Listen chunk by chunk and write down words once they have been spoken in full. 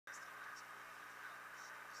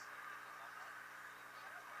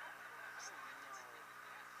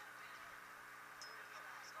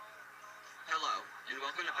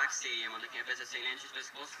welcome to BLAX Stadium on the campus of St. Andrews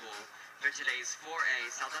Episcopal School for today's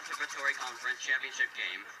 4A South Africa Conference Championship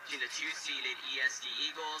game between the 2-seeded ESD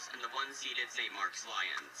Eagles and the 1-seeded St. Mark's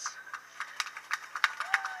Lions.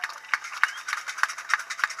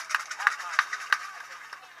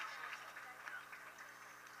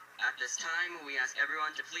 At this time, we ask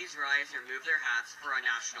everyone to please rise and remove their hats for our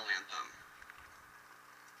national anthem.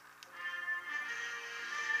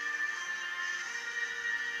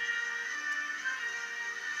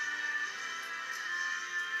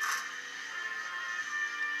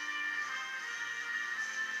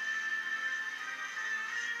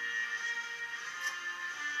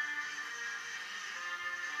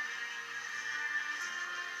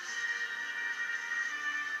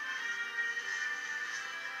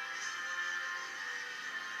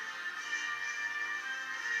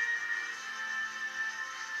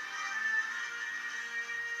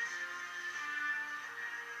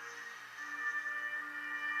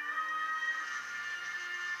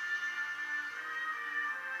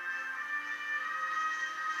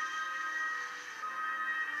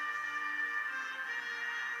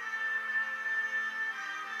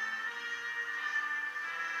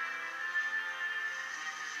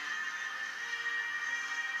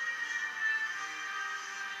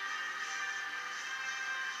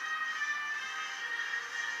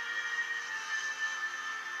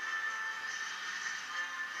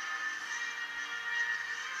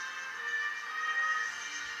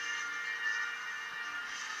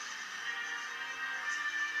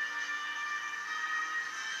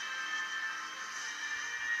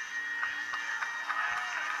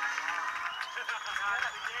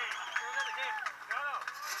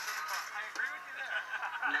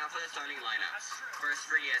 Now for the starting lineups. First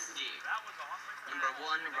for ESD. Number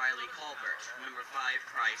 1, Riley Colbert. Number 5,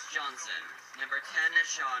 Price Johnson. Number 10,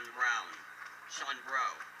 Sean Brough.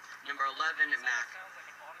 Number 11, Mac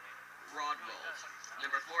Rodwald.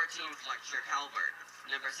 Number 14, Fletcher Calvert.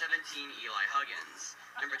 Number 17, Eli Huggins.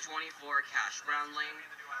 Number 24, Cash Brownling.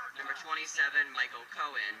 Number 27, Michael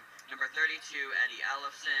Cohen. Number 32, Eddie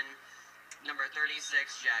Ellefson. Number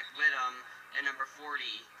 36, Jack Whittam. And number 40,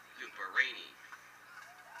 Cooper Rainey.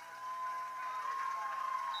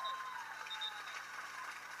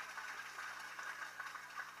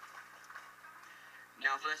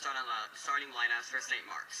 Now for the starting lineups for St.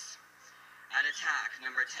 Mark's. At attack,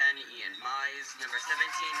 number 10, Ian Mize, number 17,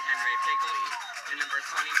 Henry Pigley, and number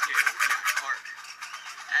 22, Jack Park.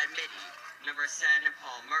 At midi, number 10,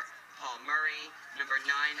 Paul Murray, number 9,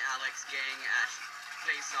 Alex Gang at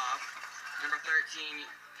faceoff, number 13,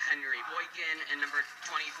 Henry Boykin, and number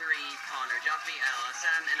 23, Connor Duffy at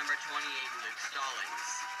LSM, and number 28, Luke Stallings.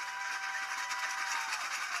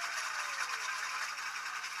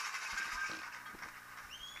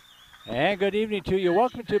 And good evening to you.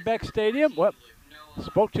 Welcome to BLAX Stadium. Whoop,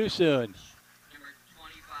 spoke too soon. Number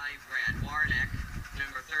 25, Grant Warnick.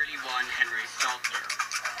 Number 31, Henry Stalter.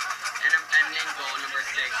 And in goal, number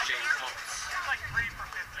 6, James Holtz. Like 3 for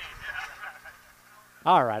 15,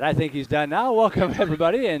 yeah. All right, I think he's done now. Welcome,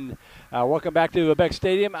 everybody, and welcome back to BLAX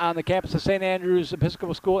Stadium on the campus of St. Andrews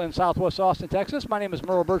Episcopal School in Southwest Austin, Texas. My name is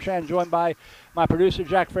Merle Bertrand, joined by my producer,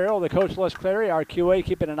 Jack Farrell, the coach, Les Clary, our QA,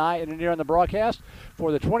 keeping an eye and an ear on the broadcast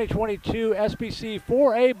for the 2022 SPC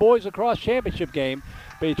 4A Boys Lacrosse Championship game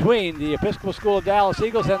between the Episcopal School of Dallas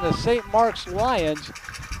Eagles and the St. Mark's Lions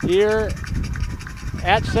here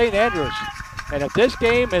at St. Andrews. And if this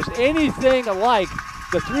game is anything like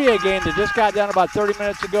the 3A game that just got done about 30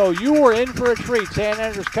 minutes ago, you were in for a treat. St.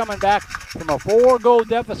 Andrews coming back from a 4-goal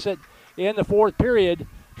deficit in the fourth period,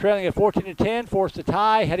 trailing at 14-10, forced a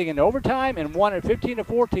tie, heading into overtime, and won at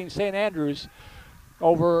 15-14. St. Andrews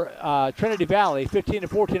over Trinity Valley,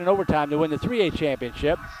 15-14 in overtime to win the 3A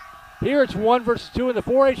championship. Here it's 1 versus 2 in the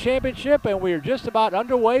 4A championship, and we are just about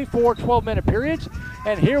underway for 12-minute periods.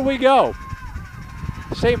 And here we go.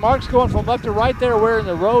 St. Mark's going from left to right there, wearing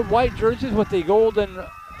the road white jerseys with the golden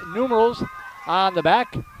numerals on the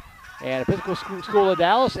back. And Episcopal School of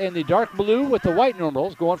Dallas in the dark blue with the white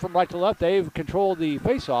numerals, going from right to left. They've controlled the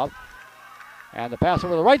faceoff. And the pass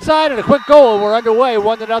over the right side and a quick goal. We're underway,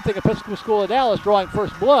 1-0 Episcopal School of Dallas, drawing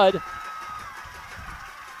first blood.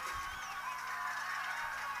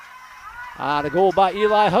 On a goal by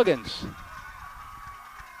Eli Huggins.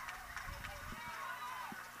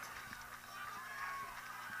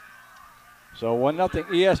 So 1-0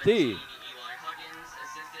 ESD. Eli Huggins,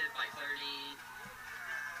 assisted by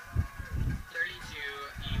 32,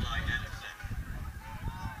 Eli Edison.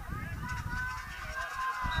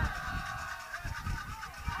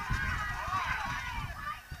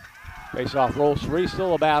 Face-off rolls free,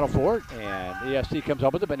 still a battle for it, and ESD comes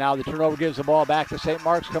up with it, but now the turnover gives the ball back to St.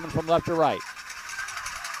 Mark's, coming from left to right.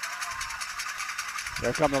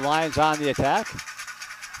 There come the Lions on the attack.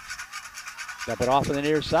 Dump it off on the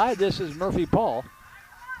near side. This is Murphy Paul.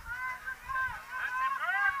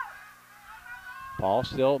 Paul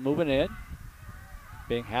still moving in.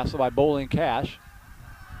 Being hassled by Bowling Cash.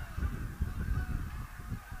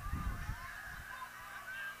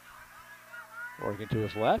 Working to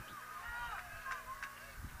his left.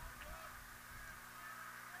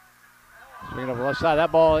 Swinging over the left side.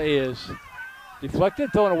 That ball is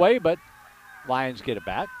deflected, thrown away, but Lions get it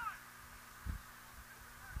back.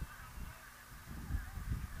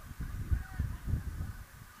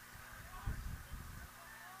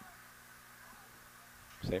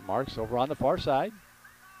 St. Mark's over on the far side.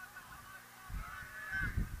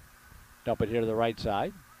 Dump it here to the right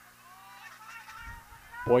side.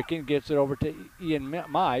 Boykin gets it over to Ian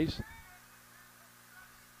Mize.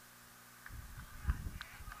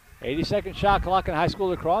 80-second shot clock in high school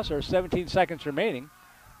lacrosse. There are 17 seconds remaining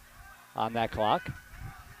on that clock.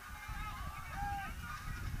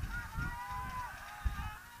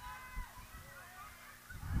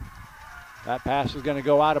 That pass is going to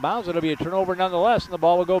go out of bounds. It'll be a turnover nonetheless, and the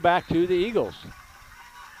ball will go back to the Eagles.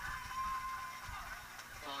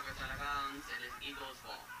 Ball goes out of bounds. It is Eagles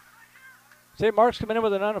ball. St. Mark's coming in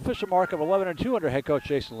with an unofficial mark of 11-2 under head coach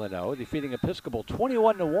Jason Leno, defeating Episcopal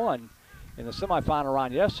 21-1 in the semifinal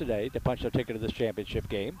round yesterday to punch their ticket to this championship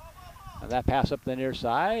game. And that pass up the near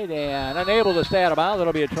side and unable to stay out of bounds.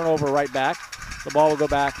 It'll be a turnover right back. The ball will go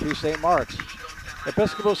back to St. Mark's.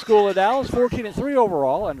 Episcopal School of Dallas, 14-3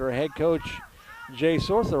 overall under head coach Jay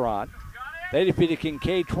Sortheron. They defeated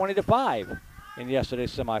Kincaid 20-5 in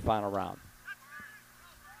yesterday's semifinal round.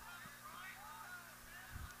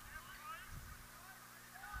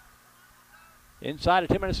 Inside of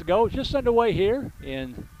 10 minutes to go, just underway here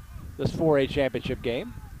in this 4A championship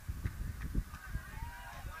game.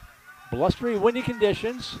 Blustery, windy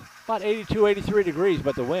conditions, about 82, 83 degrees,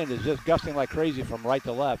 but the wind is just gusting like crazy from right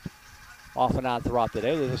to left, off and on throughout the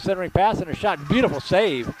day. There's a centering pass and a shot, beautiful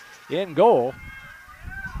save in goal,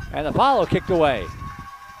 and the follow kicked away.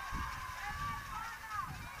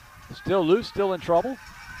 Still loose, still in trouble.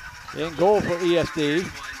 In goal for ESD.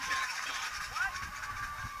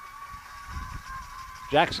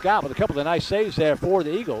 Jack Scott with a couple of nice saves there for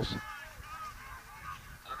the Eagles. A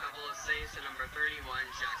couple of saves to number 31,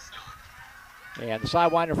 Jack Scott. And the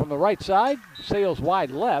sidewinder from the right side, sails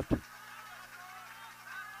wide left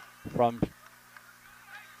from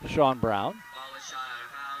Sean Brown. Ball is shot out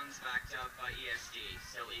of bounds, backed up by ESD.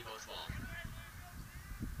 Still Eagles ball.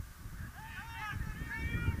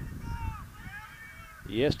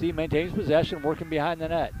 ESD maintains possession, working behind the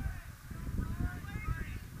net.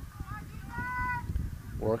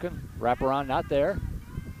 Working, wraparound not there.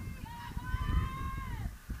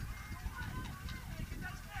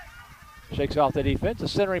 Shakes off the defense, a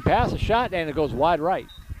centering pass, a shot, and it goes wide right.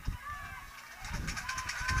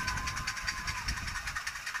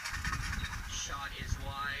 Shot is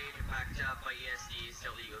wide, backed up by ESD,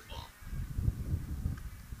 still Eagles ball.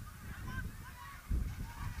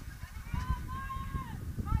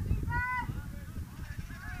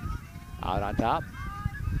 Out on top,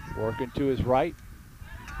 working to his right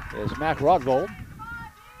is Mac Rodvold.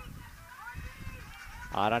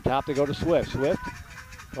 Out on top they go to Swift. Swift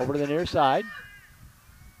over to the near side.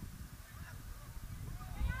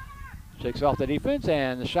 Shakes off the defense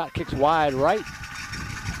and the shot kicks wide right.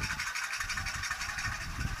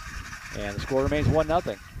 And the score remains 1-0. Ball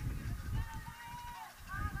goes wide,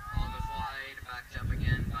 backed up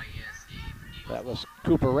again by ESD. Eagles That was ball.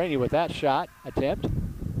 Cooper Rainey with that shot attempt.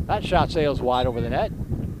 That shot sails wide over the net.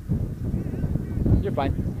 You're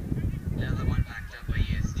fine. Another one backed up by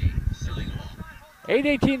ESD. Still Eagle ball.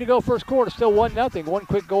 8:18 to go first quarter, still 1-0. One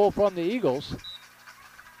quick goal from the Eagles.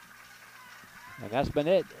 And that's been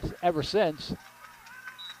it ever since.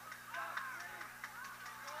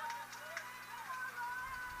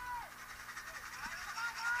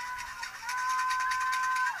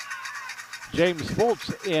 James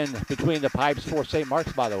Foltz in between the pipes for St.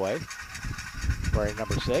 Mark's, by the way, wearing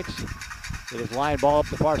number 6. It is line ball up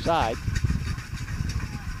the far side.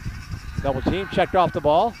 Double team, checked off the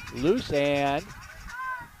ball, loose, and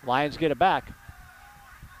Lions get it back.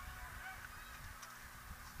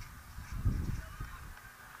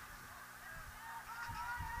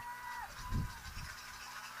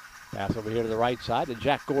 Pass over here to the right side to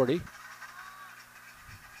Jack Gordy.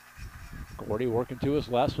 Gordy working to his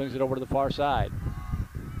left, swings it over to the far side.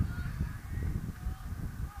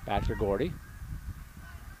 Back to Gordy.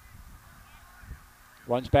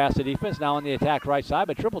 Runs past the defense, now on the attack right side,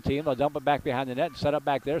 but triple team. They'll dump it back behind the net and set up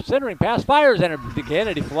back there. Centering pass, fires, and again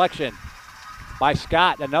a deflection by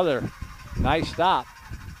Scott. Another nice stop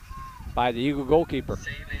by the Eagle goalkeeper. Save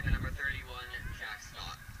made by number 31, Jack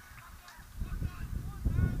Scott.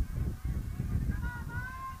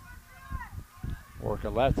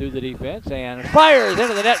 Working left through the defense and fires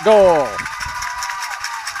into the net goal.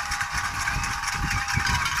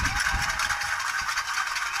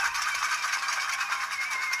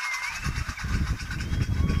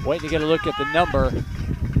 Waiting to get a look at the number.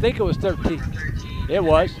 I think it was 13. 13 It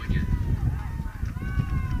was.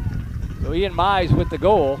 So Ian Mize with the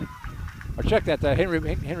goal. Or check that, Henry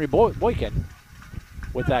Boykin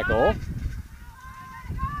with that goal.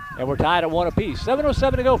 And we're tied at 1 apiece.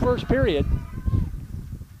 7:07 to go, first period.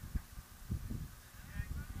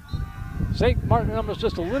 St. Martin numbers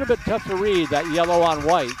just a little bit tough to read, that yellow on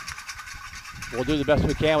white. We'll do the best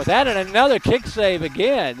we can with that. And another kick save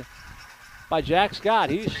again by Jack Scott.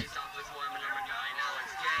 He's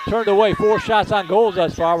turned away 4 shots on goals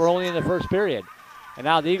thus far. We're only in the first period. And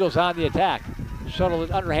now the Eagles on the attack. Shuttle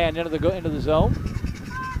it underhand into the zone.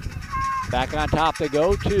 Back on top they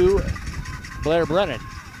go to Blair Brennan.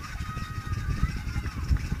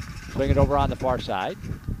 Swing it over on the far side.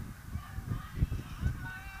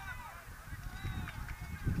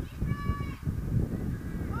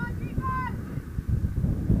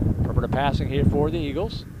 Interpreter passing here for the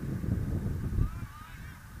Eagles.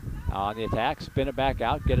 On the attack, spin it back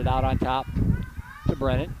out, get it out on top to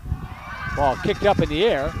Brennan. Ball kicked up in the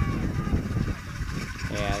air.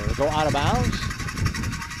 And it'll go out of bounds.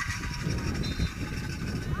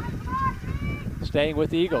 Staying with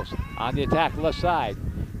the Eagles. On the attack, left side.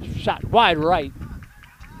 Shot wide right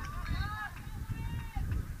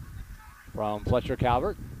from Fletcher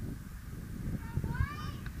Calvert.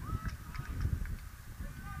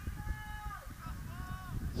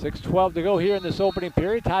 .6:12 to go here in this opening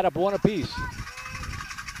period. Tied up 1 apiece.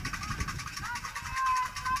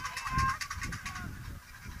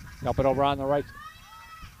 Help it over on the right.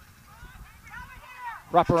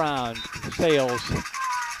 Wrap around. Sales.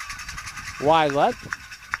 Wide left.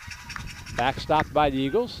 Backstopped by the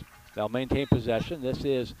Eagles. They'll maintain possession. This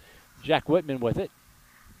is Jack Whitman with it.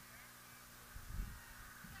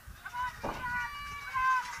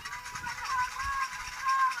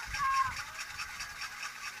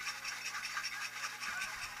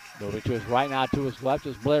 Moving to his right, now to his left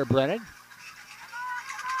is Blair Brennan.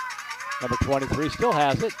 Number 23 still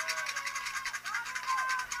has it.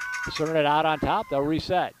 Turning it out on top, they'll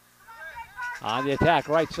reset. On the attack,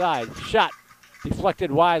 right side. Shot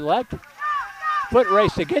deflected wide left. Foot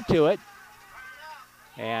race to get to it.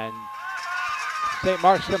 And St.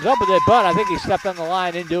 Mark's comes up with it, but I think he stepped on the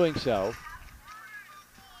line in doing so.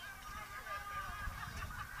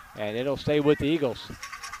 And it'll stay with the Eagles.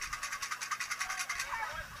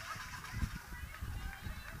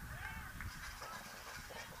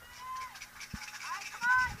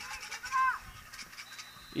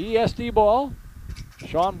 ESD ball.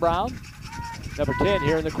 Sean Brown, number 10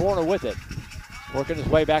 here in the corner with it. Working his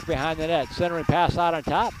way back behind the net. Centering pass out on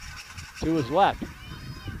top to his left.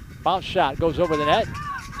 Bounce shot goes over the net.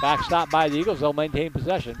 Backstop by the Eagles. They'll maintain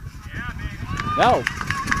possession. No.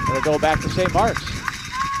 It'll go back to St. Mark's.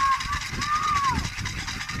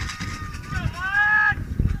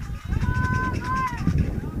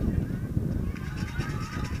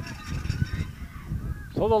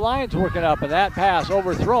 So the Lions working up, and that pass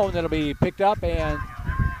overthrown. That'll be picked up and,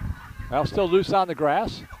 well, still loose on the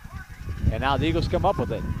grass. And now the Eagles come up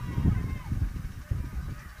with it.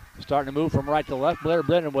 Starting to move from right to left. Blair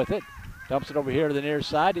Brennan with it. Dumps it over here to the near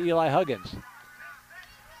side to Eli Huggins.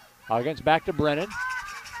 Huggins back to Brennan.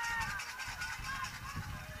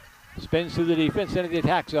 Spins through the defense into the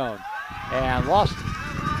attack zone. And lost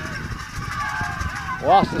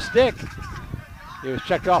the stick. He was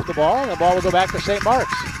checked off the ball, and the ball will go back to St.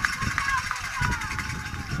 Mark's.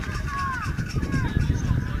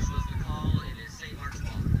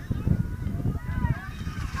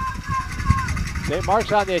 St.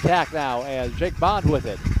 Mark's on the attack now as Jake Bond with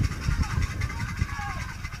it.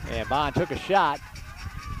 And Bond took a shot.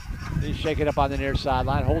 He's shaking up on the near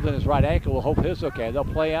sideline, holding his right ankle. We'll hope his okay. They'll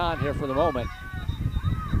play on here for the moment.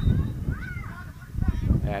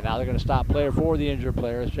 And now they're going to stop player for the injured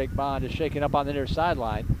player as Jake Bond is shaking up on the near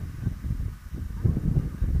sideline.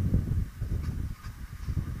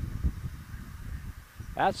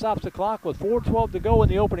 That stops the clock with 4:12 to go in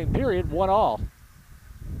the opening period, 1-all.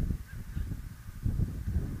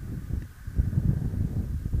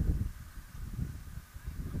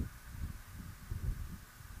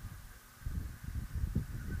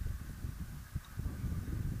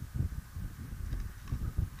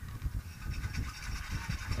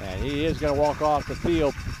 And he is going to walk off the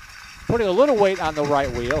field, putting a little weight on the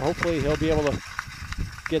right wheel. Hopefully he'll be able to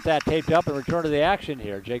get that taped up and return to the action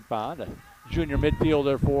here. Jake Bond, a junior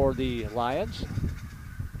midfielder for the Lions.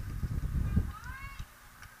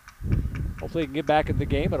 Hopefully he can get back in the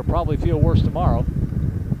game. It'll probably feel worse tomorrow.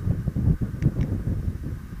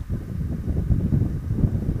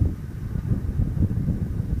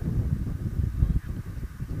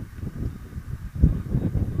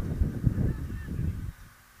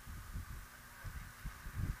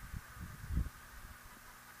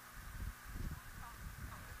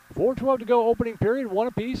 .4:12 to go, opening period, one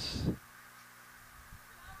apiece.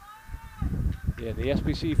 In the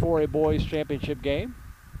SPC 4A Boys Championship game.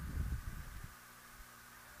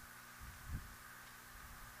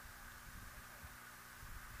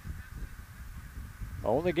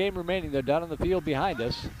 Only game remaining. They're down on the field behind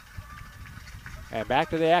us. And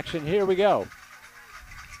back to the action. Here we go.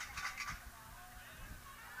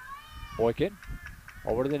 Boykin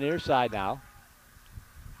over to the near side now.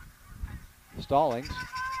 Stallings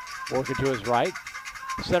working to his right.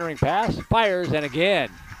 Centering pass. Fires, and again.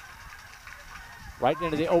 Right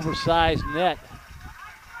into the oversized net.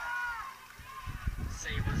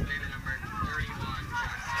 Save was made at number 31,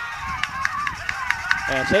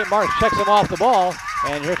 Jackson. And St. Mark's checks him off the ball.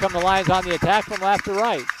 And here come the Lions on the attack from left to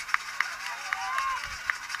right.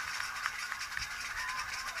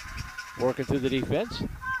 Working through the defense.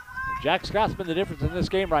 Jack Scott's been the difference in this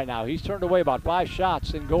game right now. He's turned away about 5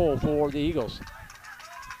 shots in goal for the Eagles.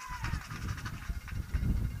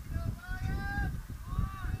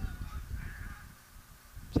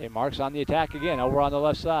 St. Mark's on the attack again, over on the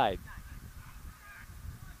left side.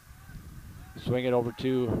 Swing it over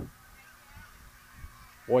to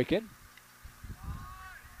Boykin.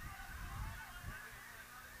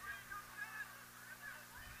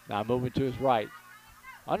 Now moving to his right.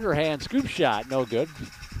 Underhand scoop shot, no good.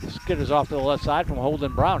 Skitters off to the left side from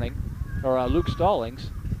Holden Browning, or Luke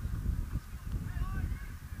Stallings.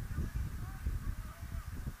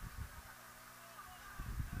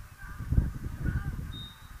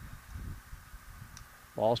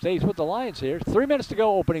 Ball stays with the Lions here. 3 minutes to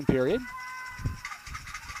go, opening period.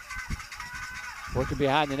 Working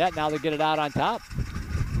behind the net, now they get it out on top.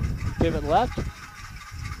 Pivot left.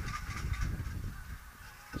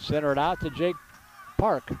 Center it out to Jake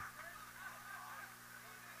Park.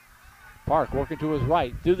 Park working to his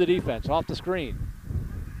right, through the defense, off the screen.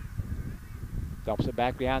 Dumps it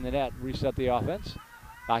back behind the net, reset the offense.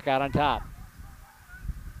 Back out on top.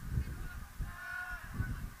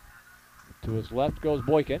 To his left goes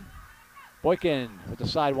Boykin. Boykin with the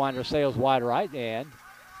sidewinder sails wide right, and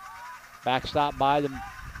backstop by the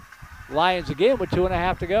Lions again with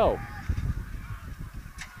 2.5 to go.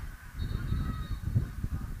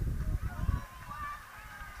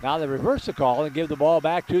 Now they reverse the call and give the ball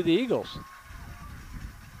back to the Eagles.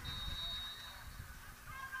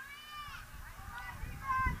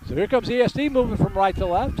 So here comes ESD moving from right to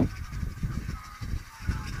left.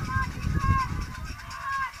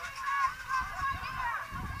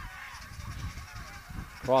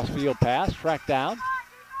 Cross-field pass, tracked down.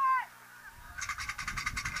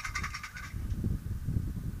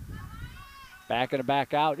 Back and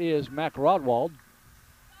back out is Mac Rodwald.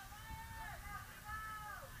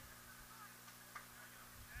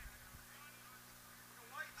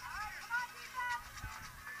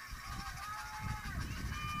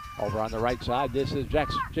 Over on the right side, this is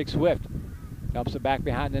Jake Swift. Dumps it back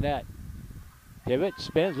behind the net. Pivot,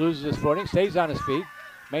 spins, loses his footing, stays on his feet,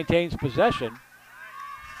 maintains possession.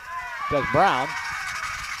 Does Brown.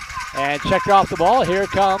 And checked off the ball. Here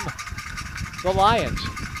come the Lions.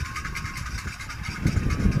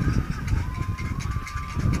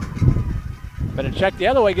 But a check the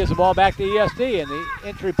other way gives the ball back to ESD, and the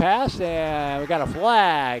entry pass, and we got a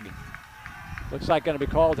flag. Looks like going to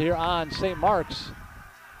be called here on St. Mark's.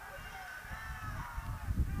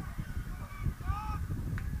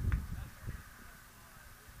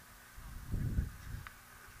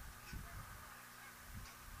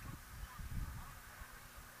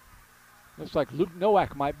 Looks like Luke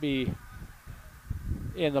Nowak might be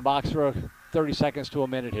in the box for 30 seconds to a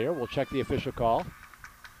minute here. We'll check the official call.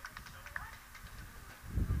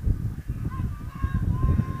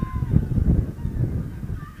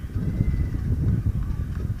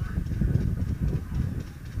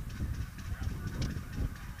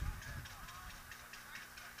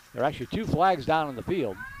 There are actually 2 flags down on the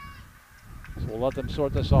field, so we'll let them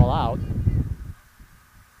sort this all out.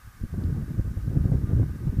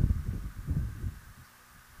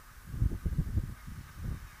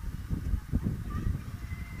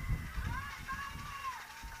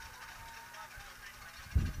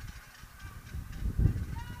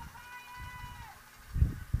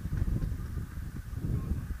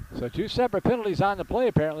 So 2 separate penalties on the play,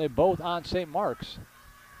 apparently, both on St. Mark's.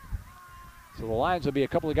 So the Lions will be a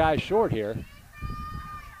couple of guys short here.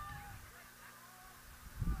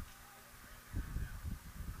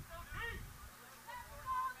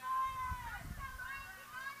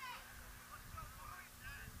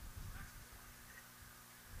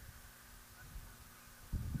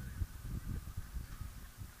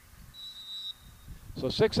 So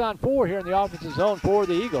 6 on 4 here in the offensive zone for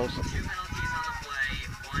the Eagles. 2 penalties on the play,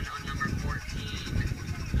 one on number 14,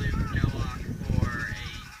 Luke Nowak for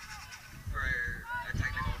a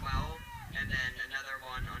technical foul, and then another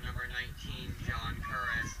one on number 19, John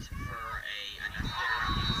Currest for a unnecessary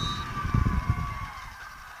roughness.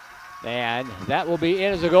 And that will be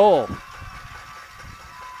in as a goal.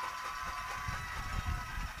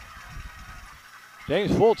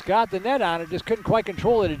 James Fultz got the net on it, just couldn't quite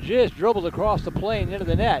control it. It just dribbled across the plane into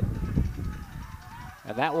the net.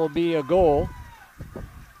 And that will be a goal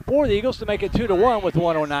for the Eagles to make it 2-1 with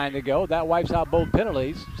 1:09 to go. That wipes out both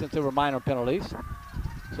penalties since they were minor penalties.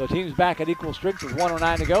 So teams back at equal strength with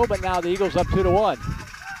 1:09 to go, but now the Eagles up 2-1.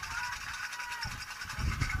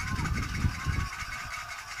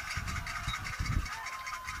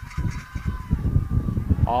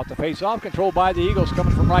 Off the face-off, controlled by the Eagles,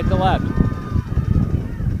 coming from right to left.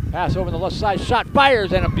 Pass over the left side, shot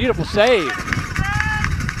fires, and a beautiful save.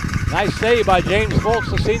 Nice save by James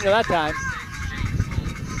Fultz, the senior that time.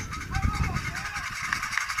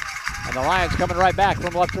 And the Lions coming right back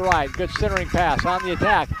from left to right. Good centering pass on the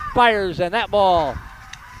attack. Fires, and that ball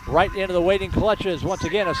right into the waiting clutches once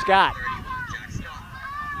again of Scott.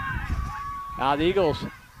 Now the Eagles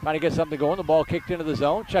trying to get something going. The ball kicked into the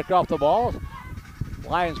zone, checked off the ball.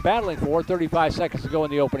 Lions battling for it, 35 seconds to go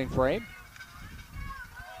in the opening frame.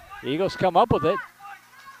 The Eagles come up with it.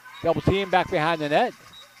 Double team back behind the net.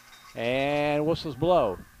 And whistles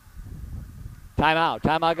blow. Timeout.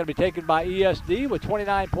 Timeout going to be taken by ESD with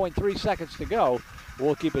 29.3 seconds to go.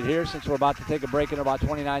 We'll keep it here since we're about to take a break in about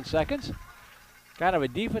 29 seconds. Kind of a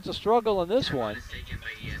defensive struggle in this one.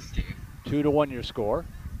 2-1 your score.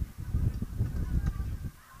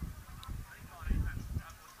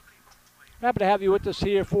 Happy to have you with us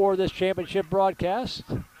here for this championship broadcast.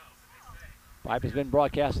 Vype has been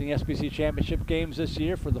broadcasting SPC championship games this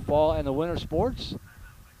year for the fall and the winter sports.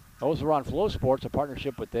 Those are on Flow Sports, a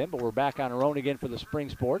partnership with them, but we're back on our own again for the spring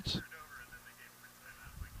sports.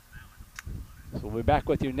 So we'll be back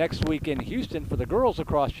with you next week in Houston for the girls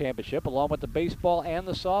lacrosse championship, along with the baseball and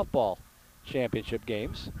the softball championship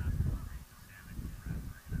games.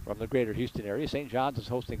 From the greater Houston area, St. John's is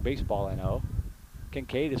hosting baseball, I know.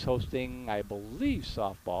 Kincaid is hosting, I believe,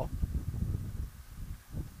 softball.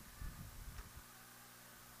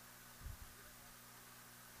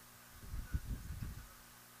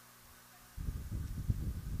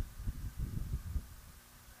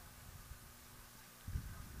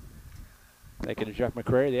 Thank you to Jeff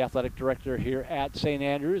McCrary, the athletic director here at St.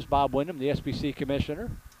 Andrews, Bob Wyndham, the SPC commissioner,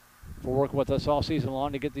 for working with us all season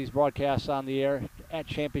long to get these broadcasts on the air at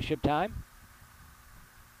championship time.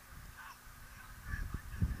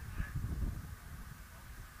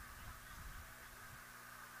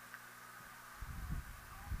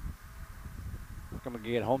 I'm going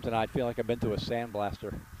to get home tonight. I feel like I've been through a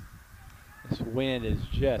sandblaster. This wind is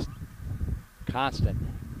just constant.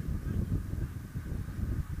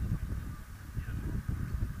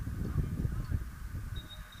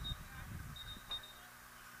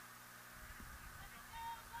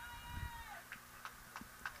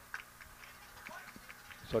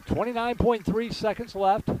 So 29.3 seconds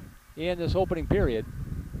left in this opening period.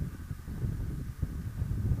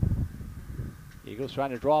 Eagles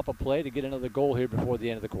trying to draw up a play to get another goal here before the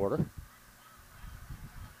end of the quarter.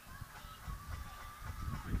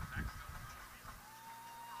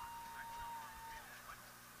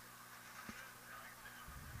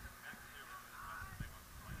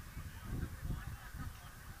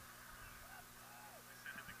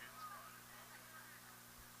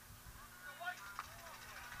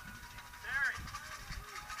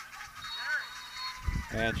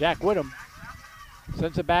 And Jack Whittam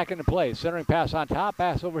sends it back into play. Centering pass on top,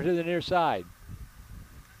 pass over to the near side.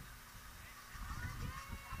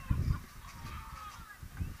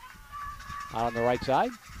 Out on the right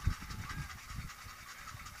side.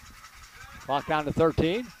 Clock down to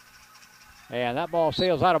 13. And that ball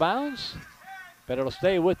sails out of bounds, but it'll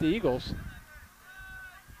stay with the Eagles.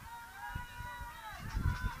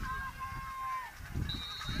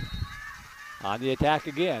 On the attack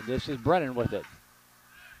again. This is Brennan with it.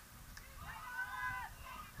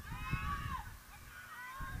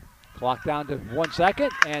 Clock down to 1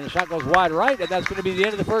 second, and the shot goes wide right, and that's going to be the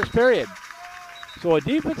end of the first period. So a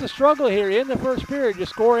defensive struggle here in the first period. You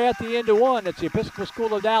score at the end of one. It's the Episcopal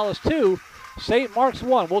School of Dallas 2, St. Mark's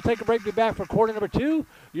 1. We'll take a break. Be back for quarter number 2.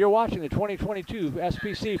 You're watching the 2022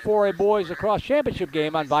 SPC 4A Boys Lacrosse Championship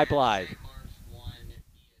game on Vype Live.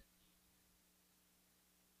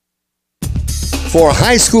 For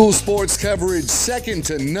high school sports coverage second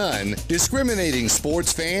to none, discriminating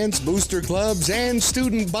sports fans, booster clubs, and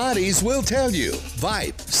student bodies will tell you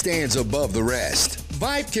Vype stands above the rest.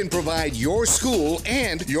 Vype can provide your school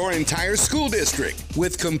and your entire school district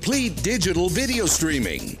with complete digital video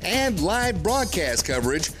streaming and live broadcast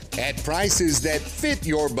coverage at prices that fit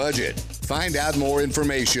your budget. Find out more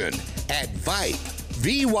information at Vype,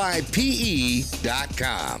 VYPE.com.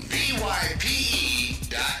 VYPE.com.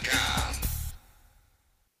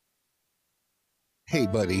 Hey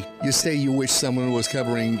buddy, you say you wish someone was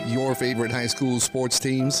covering your favorite high school sports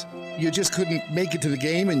teams? You just couldn't make it to the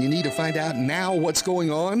game and you need to find out now what's going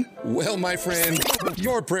on? Well, my friend,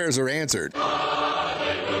 your prayers are answered. Go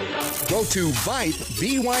to Vype,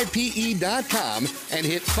 VYPE.com and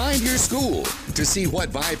hit Find Your School to see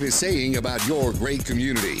what Vype is saying about your great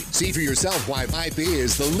community. See for yourself why Vype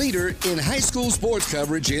is the leader in high school sports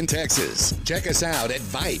coverage in Texas. Check us out at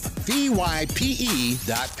Vype,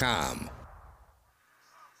 VYPE.com.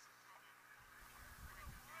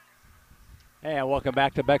 And welcome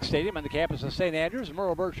back to Beck Stadium on the campus of St. Andrews.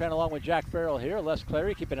 Merle Bertrand along with Jack Farrell here. Les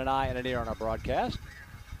Clary keeping an eye and an ear on our broadcast.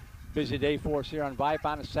 Busy day for us here on Vype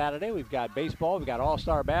on a Saturday. We've got baseball, we've got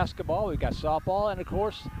all-star basketball, we've got softball, and of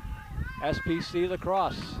course, SPC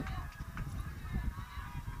lacrosse.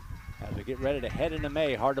 As we get ready to head into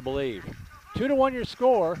May, hard to believe. 2-1 your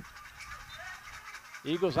score.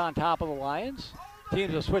 Eagles on top of the Lions.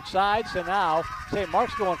 Teams will switch sides, so now St.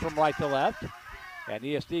 Mark's going from right to left. And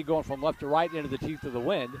ESD going from left to right into the teeth of the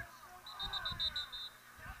wind.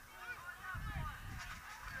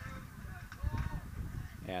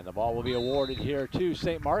 And the ball will be awarded here to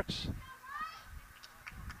St. Mark's.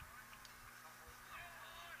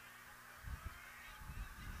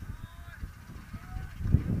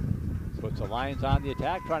 Puts the Lions on the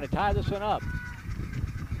attack, trying to tie this one up.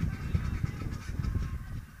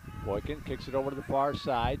 Boykin kicks it over to the far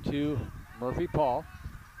side to Murphy Paul.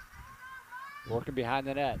 Working behind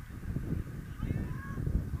the net.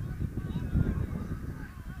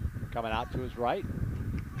 Coming out to his right.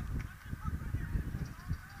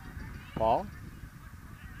 Paul.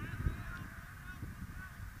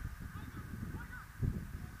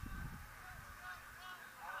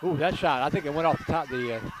 Ooh, that shot, I think it went off the top of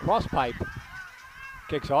the cross pipe.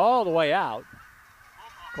 Kicks all the way out.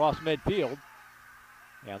 Across midfield.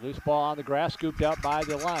 And loose ball on the grass, scooped up by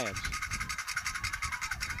the Lions.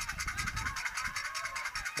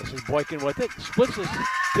 This is Boykin with it. Splits us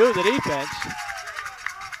through the defense.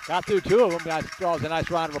 Got through two of them. That draws a nice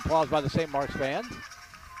round of applause by the St. Mark's fans.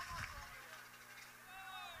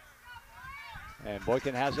 And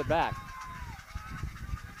Boykin has it back.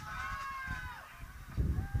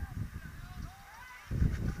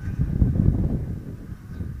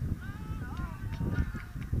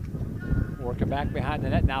 Working back behind the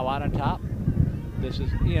net, now out on top. This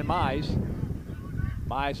is Ian Mize.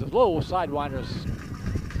 Mize is low sidewinders.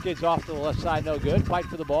 Skids off to the left side, no good. Fight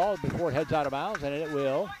for the ball before it heads out of bounds, and it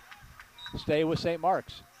will stay with St.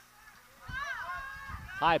 Mark's.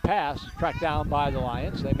 High pass, tracked down by the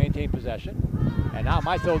Lions. They maintain possession. And now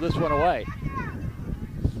might throw this one away.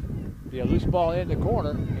 Be a loose ball in the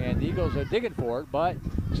corner, and the Eagles are digging for it, but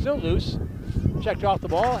still loose. Checked off the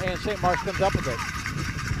ball, and St. Mark's comes up with it.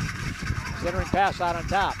 Centering pass out on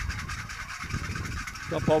top.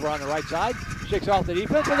 Jump over on the right side. Shakes off the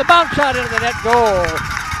defense, and the bounce shot into the net. Goal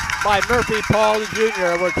by Murphy Paul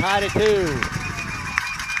Jr. We're tied at 2.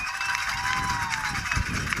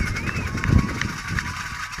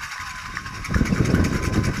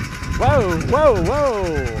 Whoa, whoa, whoa.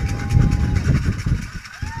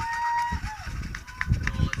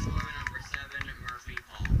 Goal is scorer number 7, Murphy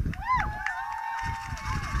Paul.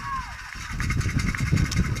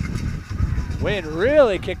 Wind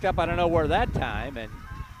really kicked up, I don't know where that time, and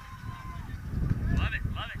Love it,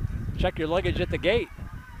 love it. check your luggage at the gate.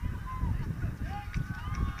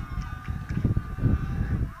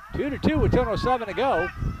 2-2 with 2:07 to go.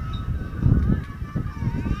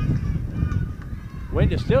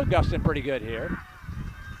 Wind is still gusting pretty good here.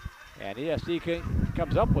 And ESD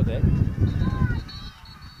comes up with it.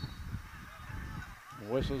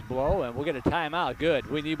 Whistles blow, and we'll get a timeout. Good.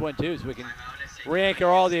 We need one too, so we can re-anchor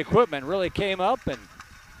all the equipment. Really came up, and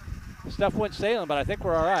stuff went sailing, but I think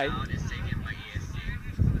we're all right. Timeout is taken by ESD.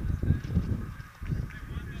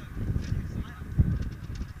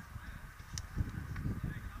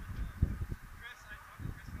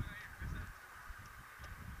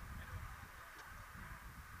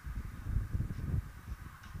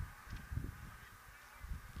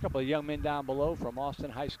 A couple of young men down below from Austin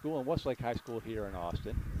High School and Westlake High School here in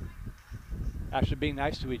Austin. Actually being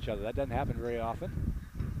nice to each other. That doesn't happen very often.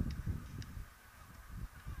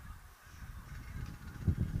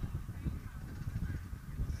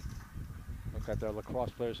 Looks like they're lacrosse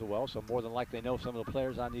players as well, so more than likely they know some of the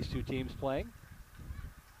players on these two teams playing.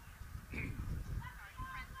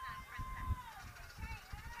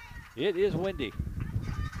 It is windy.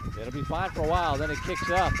 It'll be fine for a while, then it kicks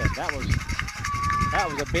up, and that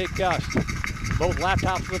was a big gust. Both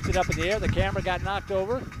laptops lifted up in the air. The camera got knocked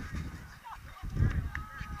over.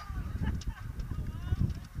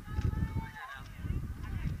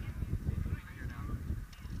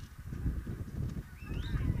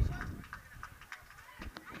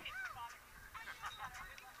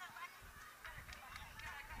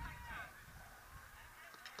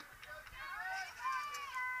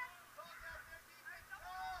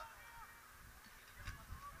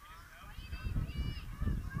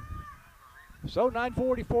 So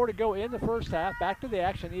 9:44 to go in the first half. Back to the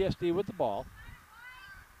action, ESD with the ball.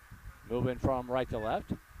 Moving from right to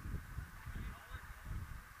left.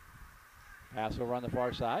 Pass over on the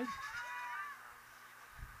far side.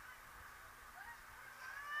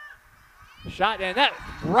 Shot, and that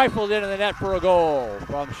rifled into the net for a goal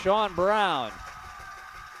from Sean Brown.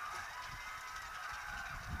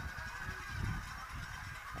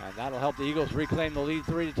 And that'll help the Eagles reclaim the lead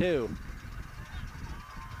 3-2.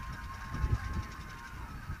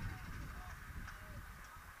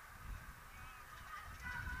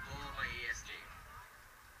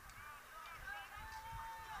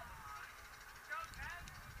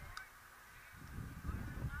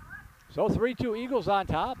 So 3-2 Eagles on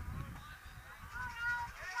top.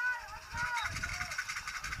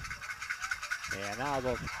 And now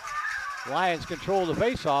the Lions control the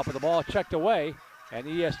faceoff, but the ball checked away, and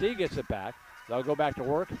ESD gets it back. They'll go back to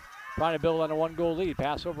work, trying to build on a one-goal lead.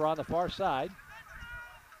 Pass over on the far side.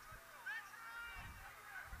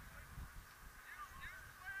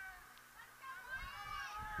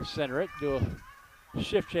 Center it, do a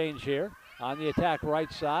shift change here. On the attack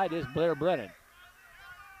right side is Blair Brennan.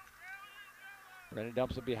 Brennan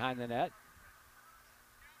dumps it behind the net.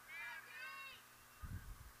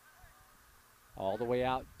 All the way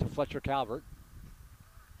out to Fletcher Calvert.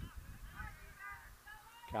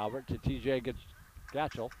 Calvert to TJ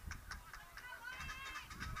Gatchell.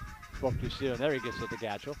 Spoke too soon. There he gets it to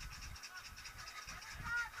Gatchell.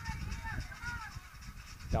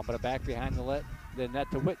 Dumping it back behind the net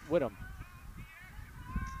to Whittam.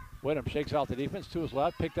 Whittam shakes out the defense to his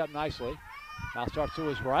left, picked up nicely. Now starts to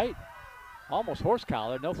his right. Almost horse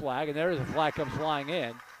collar, no flag, and there is a flag comes flying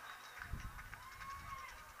in.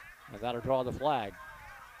 And that'll draw the flag.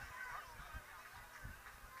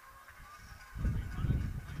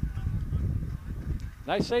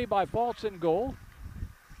 Nice save by Fultz in goal.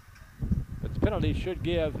 But the penalty should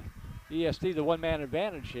give ESD the one-man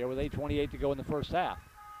advantage here with 8:28 to go in the first half.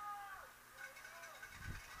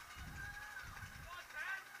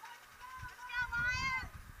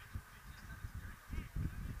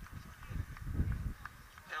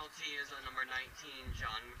 Is on number 19,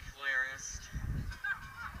 John Clarist.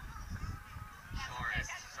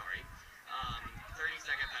 Charist, sorry.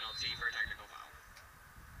 30-second penalty for a technical foul.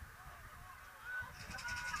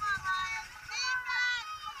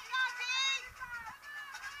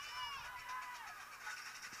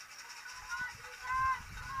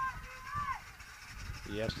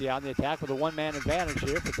 ESD on the attack with a one-man advantage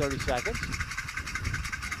here for 30 seconds.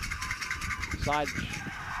 Side.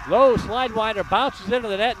 Low slide winder bounces into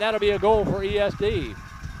the net, and that'll be a goal for ESD.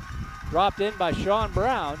 Dropped in by Sean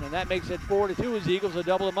Brown, and that makes it 4-2 as the Eagles will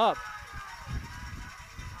double them up.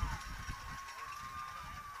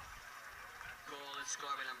 Goal is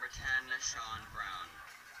scored by number 10, Sean Brown.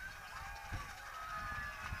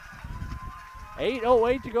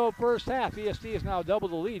 8:08 to go first half. ESD has now doubled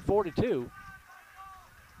the lead, 4-2.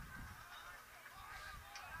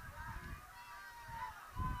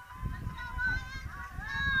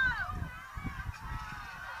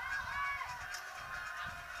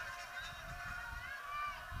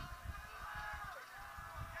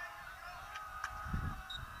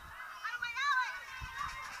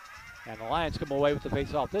 And the Lions come away with the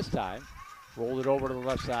face-off this time. Rolled it over to the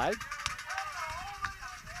left side.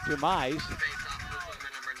 To Mize. Face-off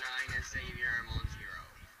movement number 9 is Xavier Monteiro.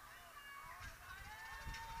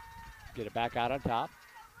 Get it back out on top.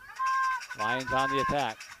 Lions on the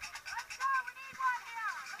attack.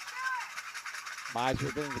 Mize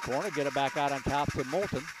within the corner. Get it back out on top to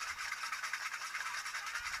Moulton.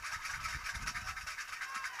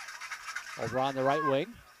 Over on the right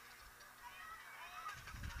wing.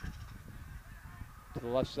 To the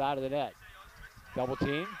left side of the net. Double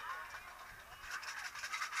team.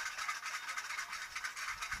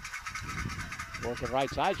 Working right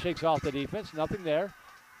side, shakes off the defense, nothing there.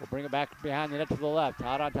 We'll bring it back behind the net to the left.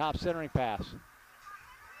 Out on top, centering pass.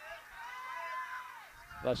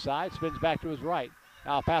 Left side, spins back to his right.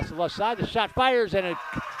 Now pass to the left side, the shot fires and it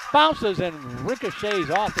bounces and ricochets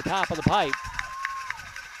off the top of the pipe.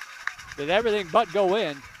 Did everything but go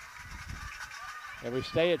in. And we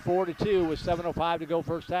stay at 4-2 with 7:05 to go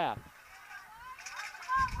first half.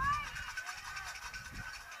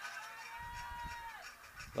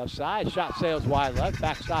 Left side, shot sails wide left,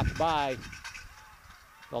 backstopped by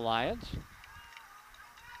the Lions.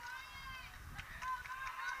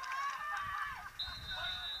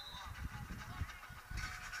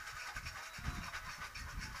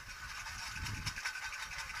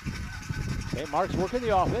 St. Mark's working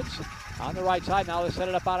the offense on the right side. Now they set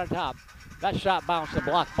it up out on top. That shot bounced and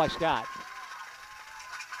blocked by Scott.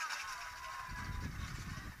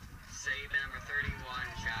 Save number 31,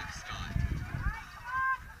 Jack Scott.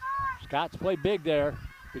 Scott's played big there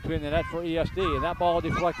between the net for ESD, and that ball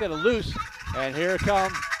deflected and loose, and here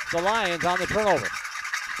come the Lions on the turnover.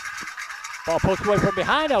 Ball poked away from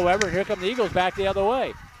behind, however, and here come the Eagles back the other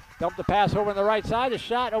way. Dump the pass over on the right side, a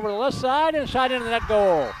shot over the left side, and a shot into the net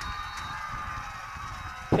goal.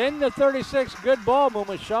 10-36, good ball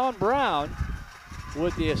movement. Sean Brown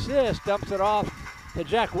with the assist, dumps it off to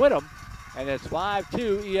Jack Whittam, and it's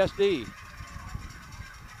 5-2 ESD.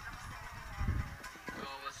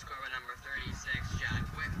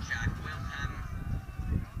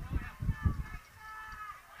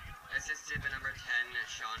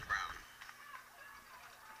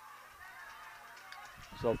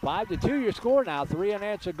 So 5-2 your score now, 3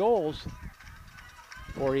 unanswered goals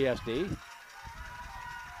for ESD.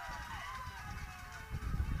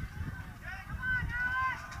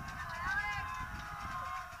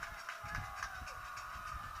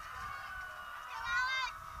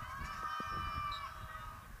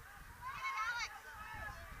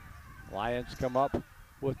 Lions come up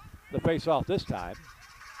with the face-off this time.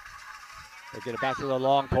 They get it back to the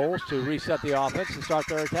long poles to reset the offense and start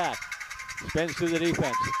their attack. Spins through the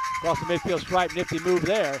defense. Across the midfield stripe, nifty move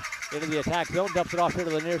there. Into the attack zone, dumps it off here to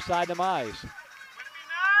the near side to Mize.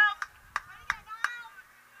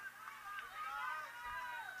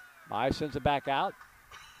 Mize sends it back out.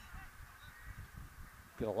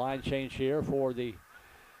 Get a line change here for the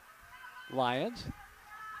Lions.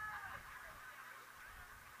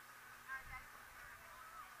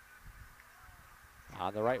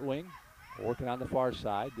 On the right wing, working on the far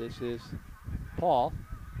side. This is Paul.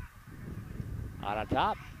 Out on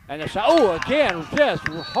top, and the shot. Oh, again, just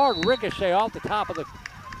hard ricochet off the top of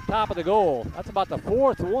the goal. That's about the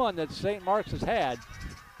 4th one that St. Mark's has had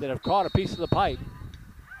that have caught a piece of the pipe.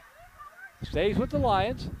 Stays with the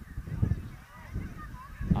Lions.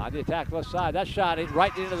 On the attack left side, that shot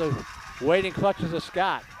right into the waiting clutches of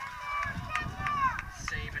Scott.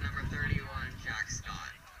 Save number 31, Jack Scott.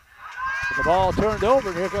 But the ball turned over,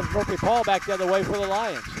 and here comes Murphy Paul back the other way for the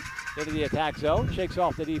Lions. Into the attack zone, shakes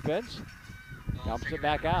off the defense. Dumps it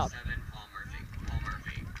back out. 7, Paul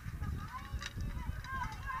Murphy.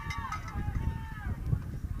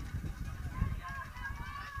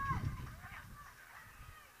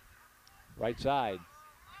 Right side.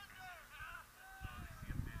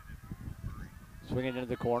 Swinging into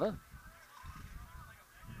the corner.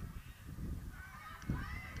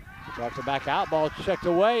 Drops it back out. Ball checked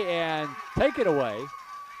away and taken away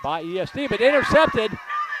by ESD, but intercepted.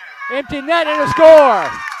 Empty net and a score.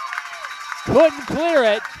 Couldn't clear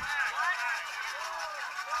it.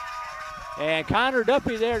 And Connor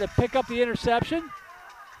Duffy there to pick up the interception.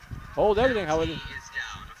 Hold everything, however.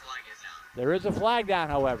 There is a flag down,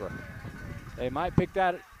 however. They might pick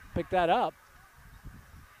that up.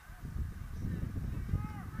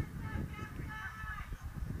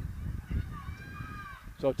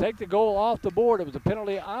 So take the goal off the board. It was a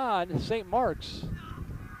penalty on St. Mark's.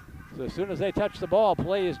 So as soon as they touch the ball,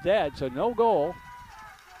 play is dead. So no goal.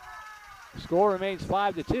 The score remains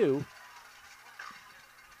 5-2. Penalty on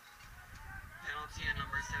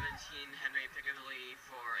number 17, Henry Piccadilly,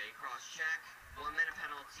 for a cross-check. 1-minute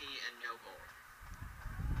penalty and no goal.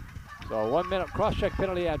 So a 1-minute cross-check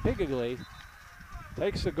penalty on Piccadilly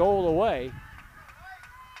takes the goal away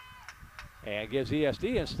and gives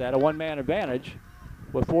ESD instead a 1-man advantage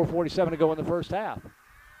with 4:47 to go in the first half.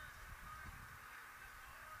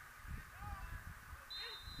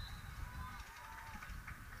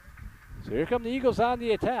 So here come the Eagles on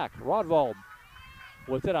the attack. Rodvald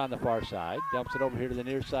with it on the far side. Dumps it over here to the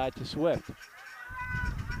near side to Swift.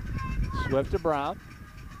 Swift to Brown.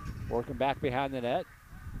 Working back behind the net.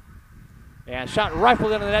 And shot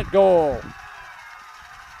rifled into the net, goal.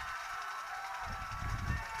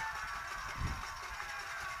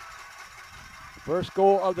 First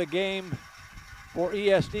goal of the game for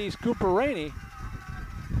ESD's Cooper Rainey.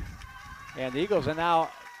 And the Eagles are now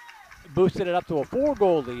boosted it up to a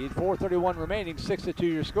 4-goal lead. 4:31 remaining, 6-2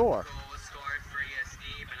 your score. Goal was scored for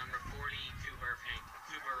ESD by number 40, Cooper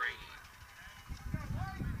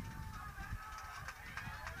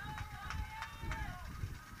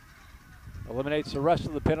Rainey. Eliminates the rest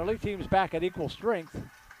of the penalty. Teams back at equal strength.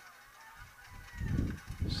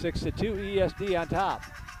 6-2 ESD on top.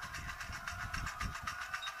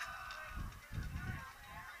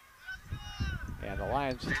 And the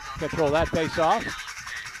Lions control that face-off.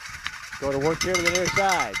 Go to work here to the near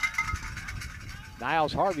side.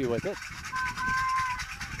 Niles Harvey with it.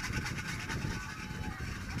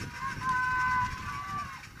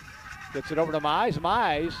 Gets it over to Mize.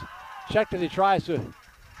 Mize checked as he tries to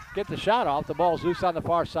get the shot off. The ball's loose on the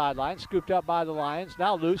far sideline. Scooped up by the Lions.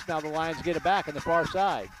 Now loose. Now the Lions get it back on the far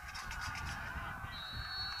side.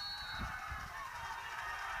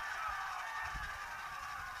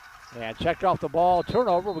 And checked off the ball.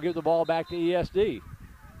 Turnover. We'll give the ball back to ESD.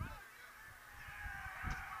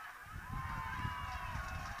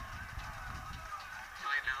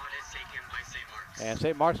 Timeout is taken by St. Mark's. And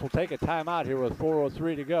St. Mark's will take a timeout here with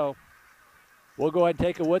 4:03 to go. We'll go ahead and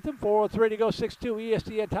take it with them. 4:03 to go, 6-2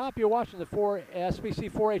 ESD on top. You're watching the SPC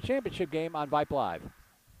 4A championship game on Vype Live.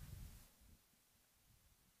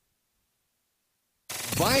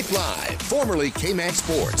 Vype Live, formerly KMAX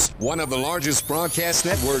Sports, one of the largest broadcast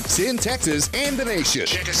networks in Texas and the nation.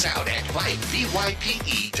 Check us out at Vype,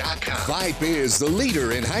 VYPE.com. Vype is the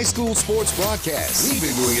leader in high school sports broadcasts. We've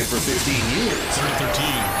been doing it for 15 years. 3rd and 13.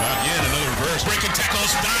 Not yet. Another reverse. Breaking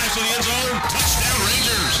tackles. Dives to the end zone. Touchdown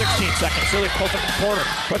Rangers. 16 seconds. Really close up the corner.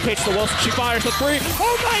 Rotates to Wilson. She fires the 3.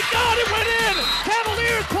 Oh my God! It went in.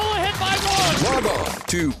 Cavaliers pull ahead by 1. Log on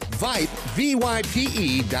to Vype,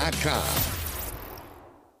 VYPE.com.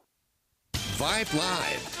 Vype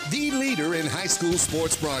Live, the leader in high school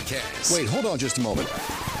sports broadcasts. Wait, hold on just a moment.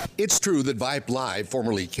 It's true that Vype Live,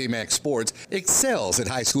 formerly KMAX Sports, excels at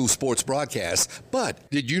high school sports broadcasts, but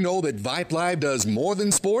did you know that Vype Live does more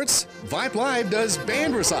than sports? Vype Live does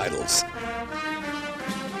band recitals,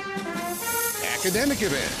 academic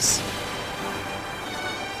events.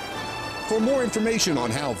 For more information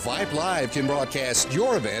on how Vype Live can broadcast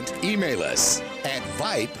your event, email us at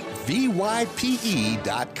Vype,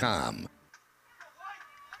 VYPE.com.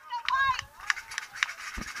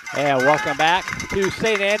 And welcome back to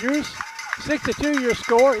St. Andrews. 6-2 your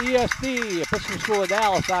score. ESD, Episcopal School of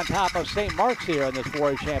Dallas on top of St. Mark's here in this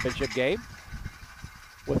 4A championship game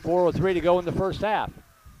with 4:03 to go in the first half.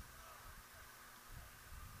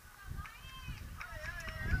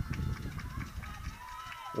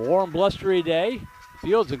 Warm, blustery day.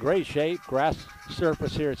 Field's in great shape. Grass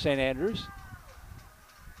surface here at St. Andrews.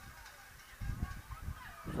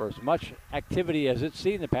 For as much activity as it's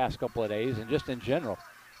seen the past couple of days and just in general.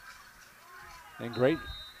 In great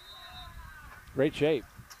shape.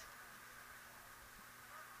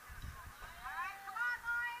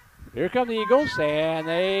 Here come the Eagles, and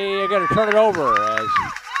they are going to turn it over as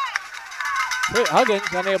Huggins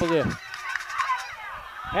unable to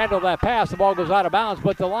handle that pass. The ball goes out of bounds,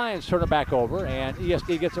 but the Lions turn it back over, and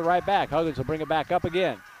ESD gets it right back. Huggins will bring it back up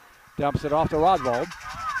again. Dumps it off to Rodwald.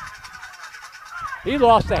 He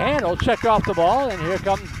lost the handle, checked off the ball, and here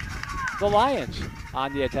come the Lions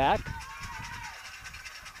on the attack.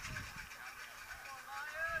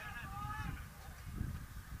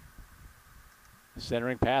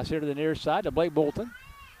 Centering pass here to the near side to Blake Bolton.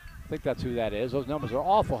 I think that's who that is. Those numbers are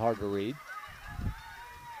awful hard to read.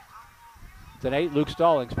 It's an 8, Luke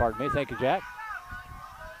Stallings, pardon me. Thank you, Jack.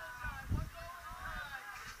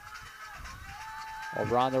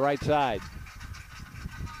 Over on the right side.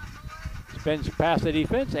 Spins past the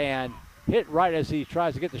defense and hit right as he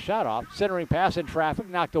tries to get the shot off. Centering pass in traffic,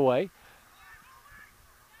 knocked away.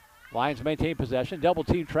 Lions maintain possession. Double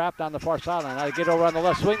team trapped on the far sideline. Now they get over on the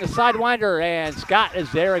left swing. The sidewinder, and Scott is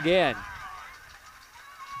there again.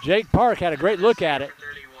 Jake Park had a great look at it.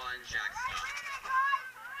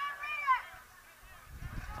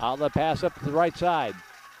 Outlet pass up to the right side.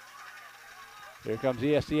 Here comes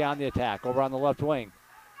ESD on the attack. Over on the left wing.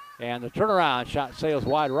 And the turnaround shot sails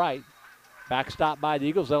wide right. Backstop by the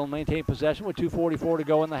Eagles. They'll maintain possession with 2:44 to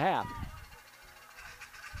go in the half.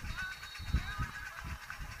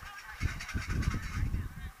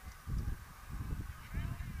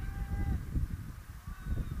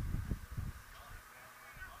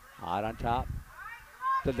 Out on top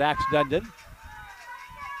to Dax Dundon.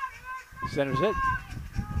 Centers it.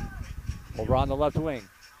 Over on the left wing.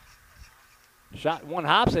 Shot one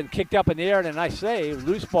Hobson, kicked up in the air and a nice save.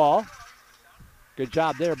 Loose ball. Good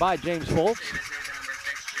job there by James Foltz.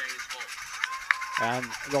 And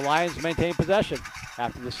the Lions maintain possession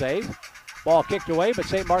after the save. Ball kicked away, but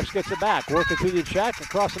St. Mark's gets it back. Working through the check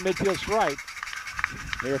across the midfield stripe.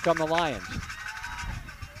 Here come the Lions.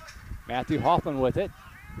 Matthew Hoffman with it.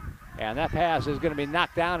 And that pass is going to be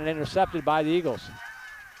knocked down and intercepted by the Eagles.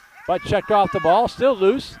 But checked off the ball, still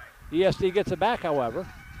loose. ESD gets it back, however.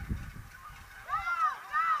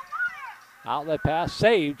 Outlet pass,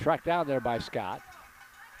 saved, tracked down there by Scott.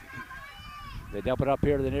 They dump it up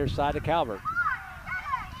here to the near side of Calvert.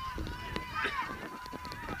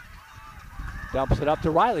 Dumps it up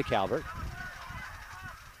to Riley Calvert.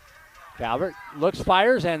 Calvert looks,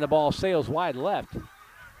 fires, and the ball sails wide left.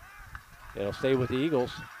 It'll stay with the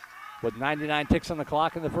Eagles with 99 ticks on the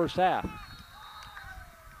clock in the first half.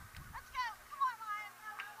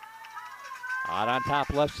 Out on top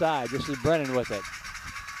left side, this is Brennan with it.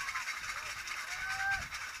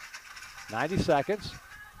 90 seconds.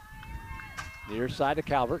 Near side to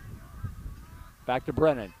Calvert. Back to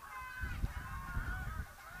Brennan.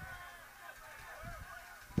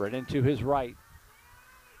 Brennan to his right.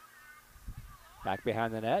 Back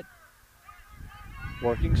behind the net.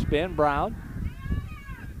 Working spin, Brown.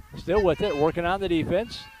 Still with it, working on the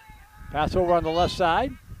defense. Pass over on the left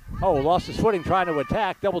side. Oh, lost his footing trying to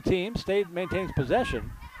attack. Double team, maintains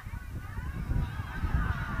possession.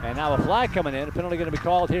 And now a flag coming in. A penalty going to be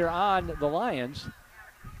called here on the Lions.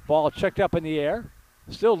 Ball checked up in the air.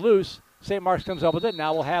 Still loose. St. Mark's comes up with it.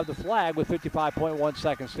 Now we'll have the flag with 55.1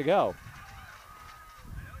 seconds to go.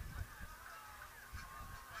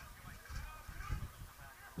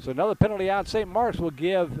 So another penalty on St. Mark's will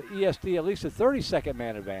give ESD at least a 30-second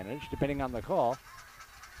man advantage, depending on the call.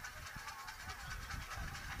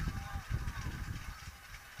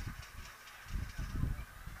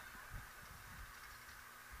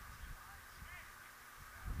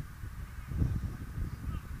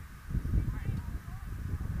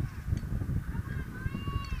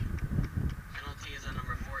 Penalty is on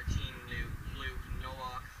number 14, Luke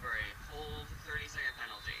Nowak, for a hold, 30-second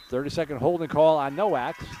penalty. 30-second holding call on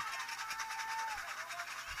Nowak.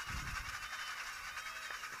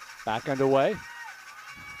 Back underway.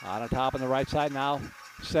 On top on the right side now.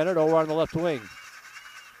 Centered over on the left wing.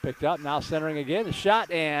 Picked up, now centering again. The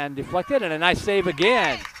shot and deflected, and a nice save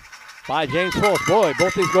again by James Fultz. Boy,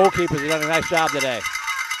 both these goalkeepers have done a nice job today.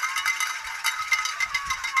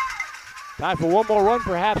 Time for one more run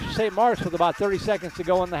perhaps for St. Mark's with about 30 seconds to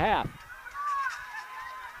go in the half.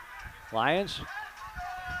 Lions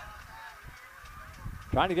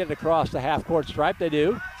trying to get it across the half-court stripe. They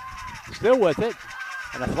do. Still with it.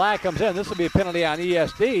 And a flag comes in. This will be a penalty on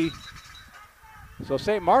ESD. So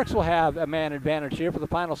St. Mark's will have a man advantage here for the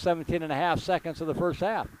final 17.5 seconds of the first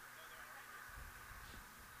half.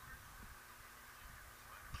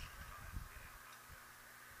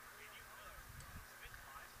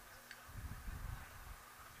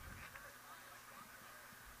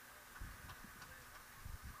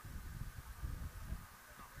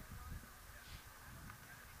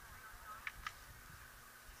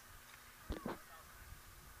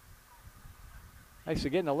 Thanks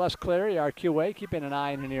again to Les Clary, our QA, keeping an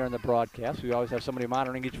eye and an ear on the broadcast. We always have somebody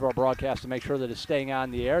monitoring each of our broadcasts to make sure that it's staying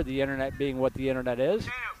on the air, the internet being what the internet is.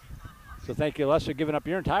 So thank you, Les, for giving up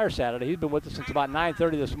your entire Saturday. He's been with us since about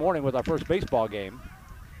 9:30 this morning with our first baseball game.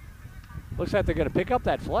 Looks like they're going to pick up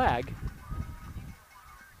that flag.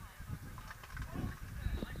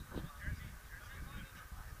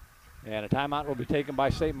 And a timeout will be taken by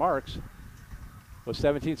St. Mark's with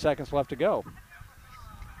 17 seconds left to go.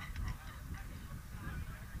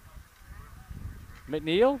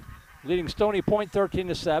 McNeil leading Stony Point 13-7.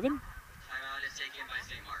 Timeout is taken by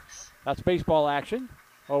St. Mark's. That's baseball action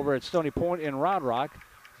over at Stony Point in Round Rock.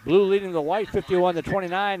 Blue leading the white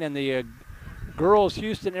 51-29, and the girls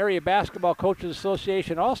Houston Area Basketball Coaches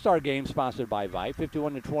Association All-Star Game sponsored by Vype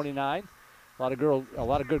 51-29. A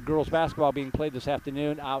lot of good girls basketball being played this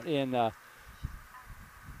afternoon out in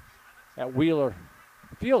at Wheeler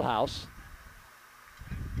Fieldhouse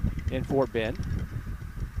in Fort Bend.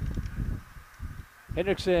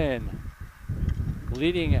 Hendrickson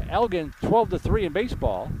leading Elgin 12-3 in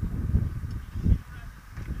baseball.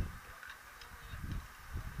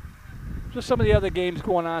 Just some of the other games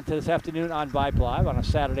going on this afternoon on Vype Live on a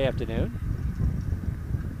Saturday afternoon.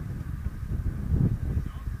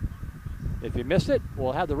 If you missed it,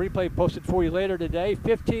 we'll have the replay posted for you later today.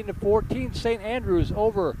 15-14, St. Andrews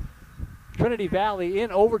over Trinity Valley in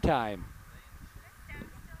overtime.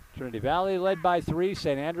 Trinity Valley led by 3,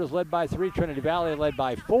 St. Andrews led by 3, Trinity Valley led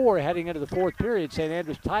by 4 heading into the fourth period. St.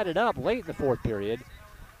 Andrews tied it up late in the fourth period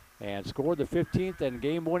and scored the 15th and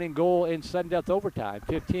game-winning goal in sudden death overtime,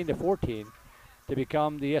 15-14, to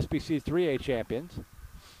become the SPC 3A champions.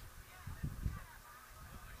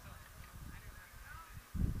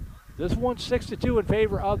 This one's 6-2 in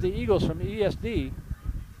favor of the Eagles from ESD.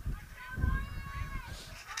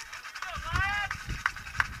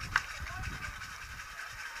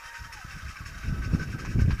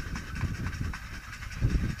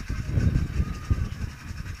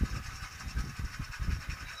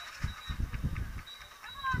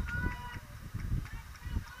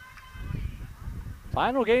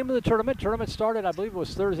 Final game of the tournament. Tournament started, I believe it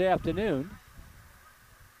was Thursday afternoon.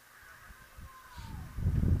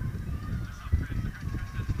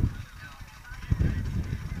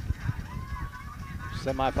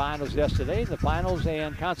 Semifinals yesterday, the finals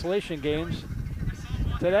and consolation games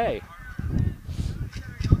today.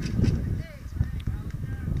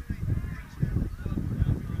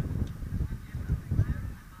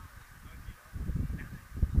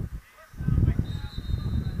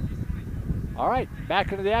 All right,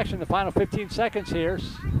 back into the action, the final 15 seconds here.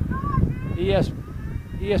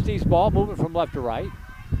 ESD's ball moving from left to right.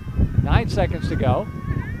 9 seconds to go.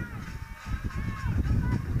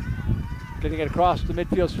 Getting it across the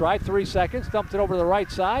midfield stride, 3 seconds. Dumped it over to the right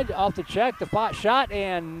side, off the check, the shot,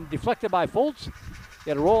 and deflected by Fultz.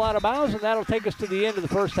 Got to roll out of bounds, and that'll take us to the end of the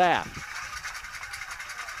first half.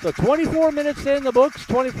 So 24 minutes in the books,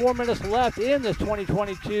 24 minutes left in this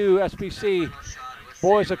 2022 SPC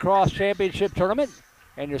Boys Lacrosse Championship Tournament.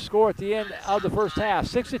 And your score at the end of the first half,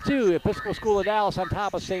 6-2, Episcopal School of Dallas on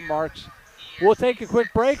top of St. Mark's. We'll take a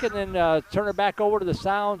quick break and then turn it back over to the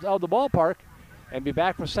sounds of the ballpark and be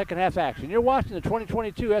back for second half action. You're watching the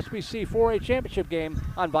 2022 SPC 4A Championship game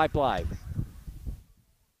on Vype Live.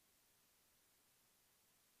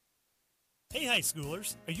 Hey high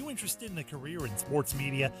schoolers, are you interested in a career in sports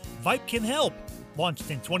media? Vype can help.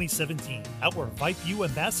 Launched in 2017, our Vype U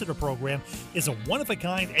Ambassador Program is a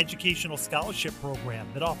one-of-a-kind educational scholarship program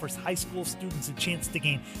that offers high school students a chance to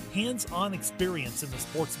gain hands-on experience in the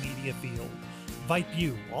sports media field. Vype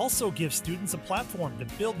U also gives students a platform to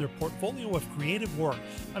build their portfolio of creative work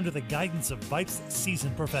under the guidance of Vype's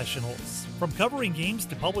seasoned professionals. From covering games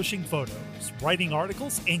to publishing photos, writing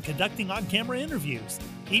articles, and conducting on-camera interviews,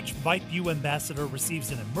 each Vype U ambassador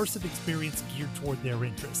receives an immersive experience geared toward their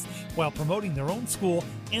interests, while promoting their own school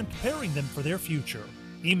and preparing them for their future.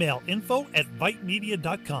 Email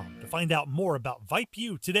info@vypemedia.com to find out more about Vype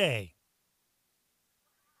U today.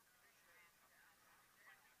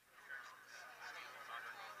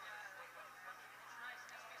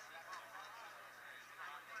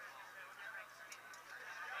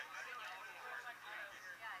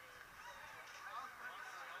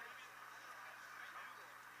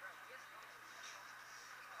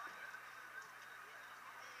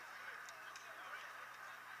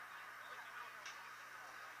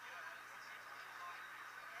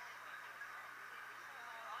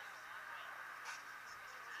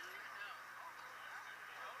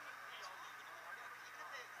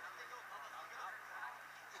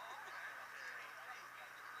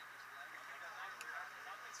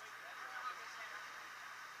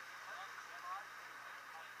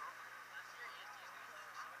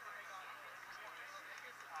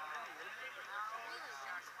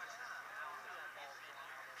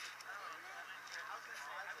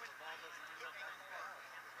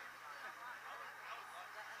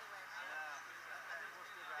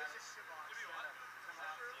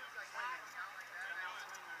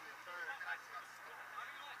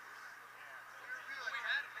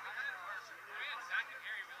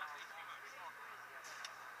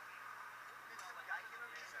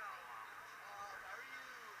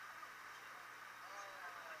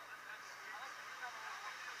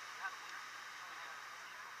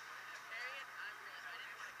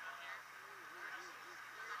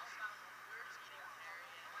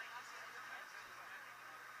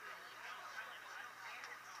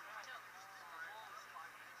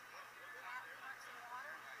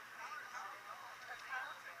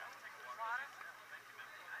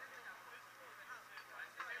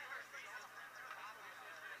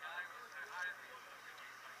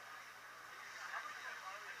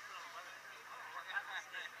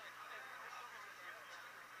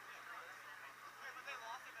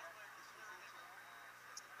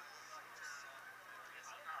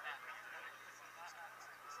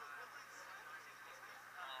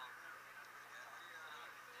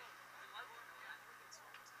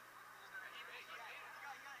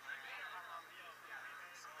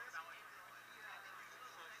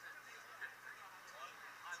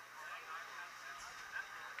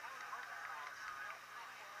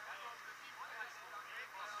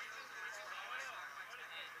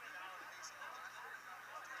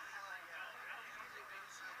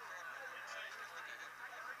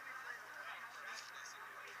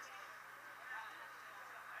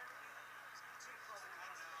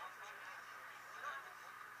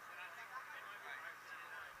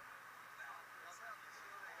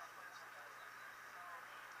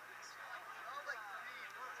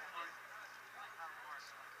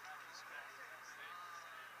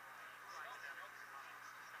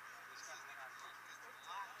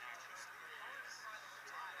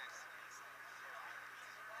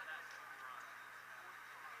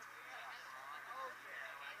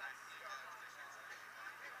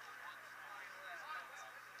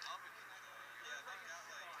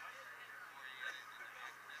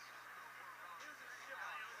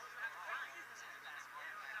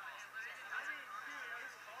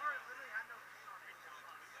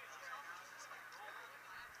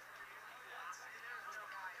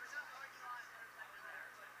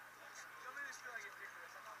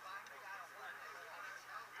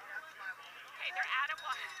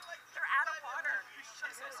 They're out of water.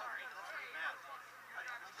 I'm so sorry.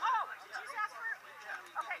 Oh, did you ask for it?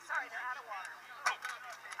 Okay, sorry, they're out of water.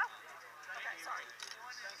 Oh, okay, sorry.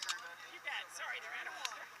 You bet. Sorry, they're out of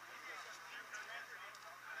water.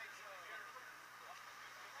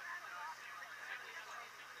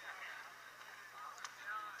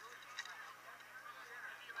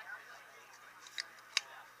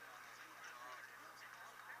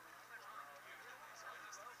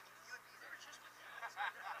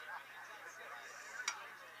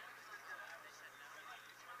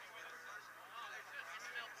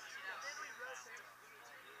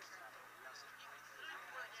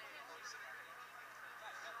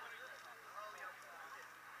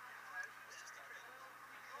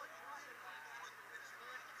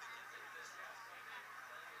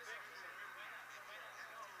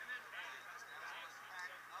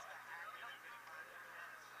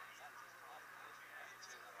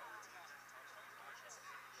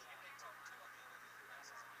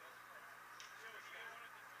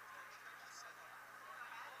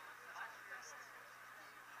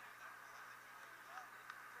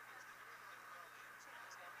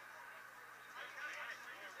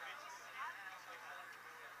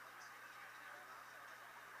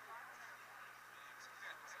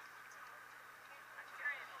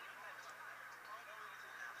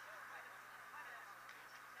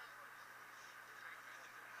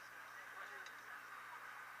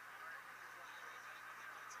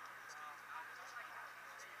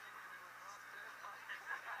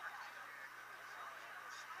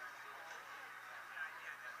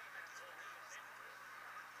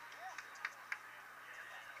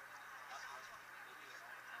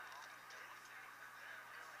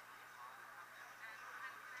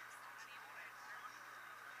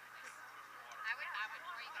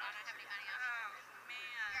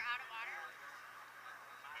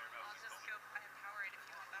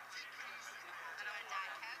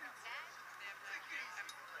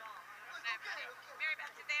 Mary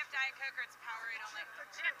Beth, did they have Diet Coke or it's Powerade only?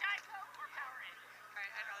 Did they have Diet Coke or Powerade?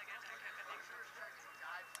 Alright, I'd rather get a Diet Coke, I think.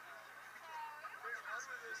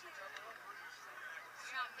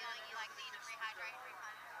 You're not feeling you like need to rehydrate and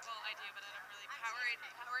replenish? Well, I do, but I don't really.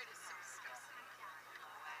 Powerade is so disgusting.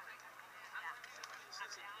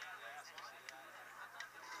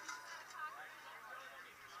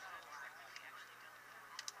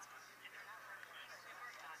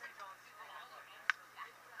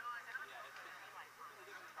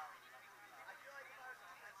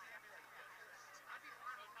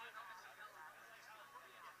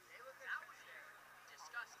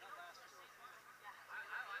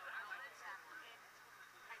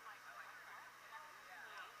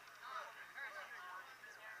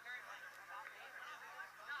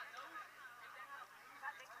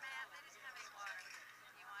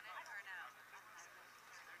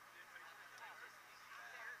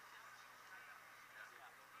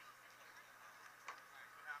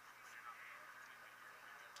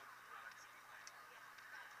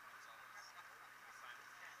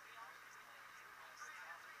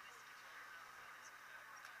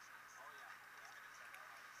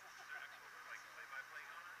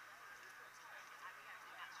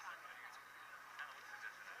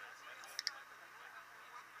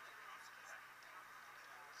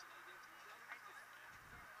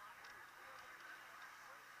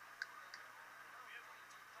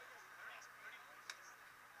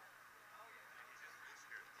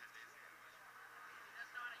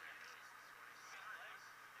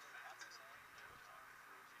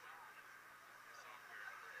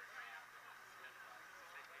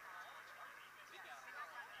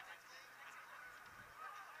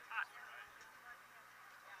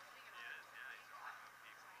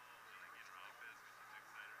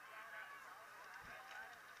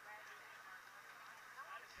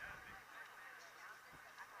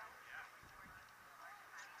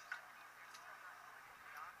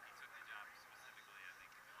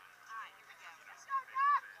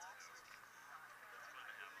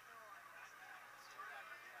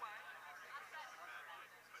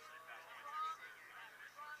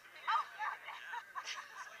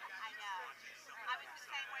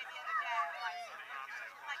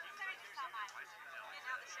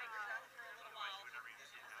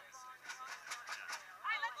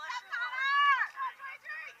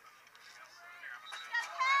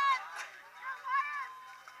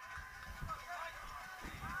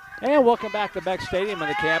 And welcome back to BLAX Stadium on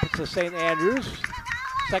the campus of St. Andrews.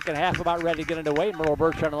 Second half about ready to get underway. Merle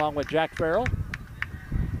Bertrand along with Jack Farrell.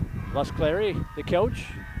 Les Clary, the coach,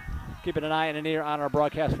 keeping an eye and an ear on our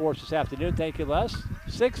broadcast for us this afternoon. Thank you, Les.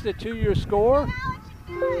 6-2 your score.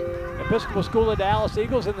 The Episcopal School of Dallas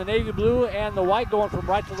Eagles in the navy blue and the white going from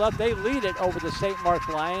right to left. They lead it over the St. Mark's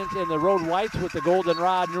Lions in the road whites with the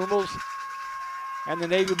goldenrod numerals and the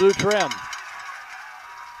navy blue trim.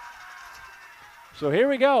 So here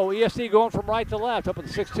we go. ESD going from right to left up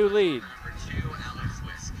with the 6-2 lead.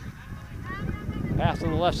 Pass to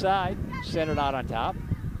the left side, centered out on top.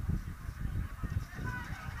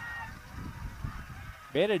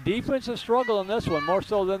 Been a defensive struggle in this one, more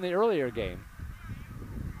so than the earlier game.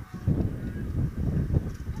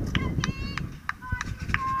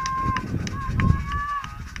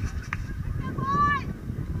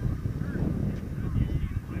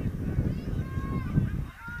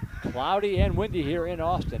 Cloudy and windy here in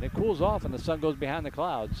Austin. It cools off and the sun goes behind the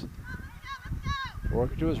clouds.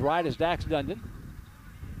 Working to his right is Dax Dundon.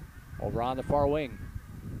 Over on the far wing.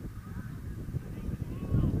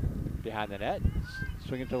 Behind the net.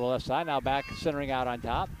 Swinging to the left side. Now back centering out on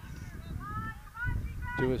top.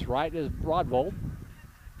 To his right is Rodvold.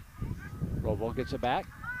 Rodvold gets it back.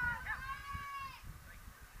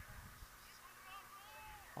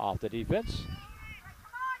 Off the defense.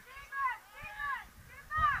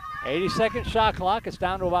 80-second shot clock. It's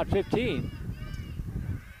down to about 15.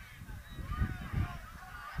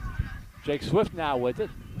 Jake Swift now with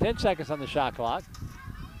it. 10 seconds on the shot clock.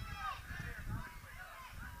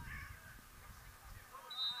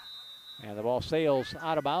 And the ball sails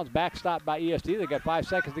out of bounds. Backstopped by ESD. They got 5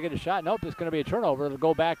 seconds to get a shot. Nope, it's going to be a turnover. It'll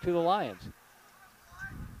go back to the Lions.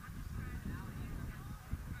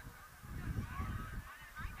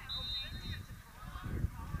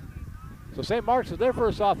 So St. Mark's with their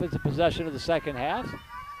first offensive possession of the second half.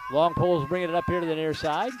 Long poles bringing it up here to the near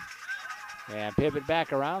side. And pivot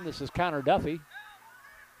back around. This is Connor Duffy.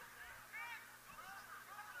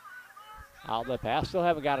 Outlet pass. Still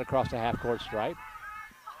haven't got it across the half-court stripe.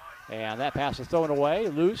 And that pass is thrown away.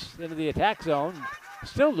 Loose into the attack zone.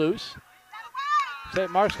 Still loose. St.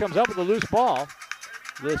 Mark's comes up with a loose ball.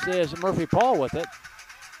 This is Murphy Paul with it.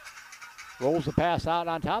 Rolls the pass out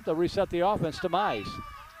on top. They'll reset the offense to Mize.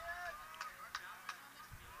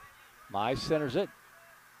 Mize centers it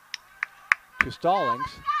to Stallings.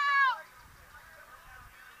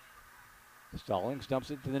 Stallings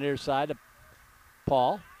dumps it to the near side to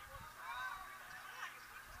Paul.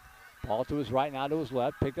 Paul to his right, now to his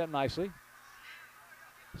left. Picked up nicely.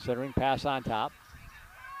 Centering pass on top.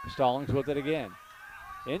 Stallings with it again.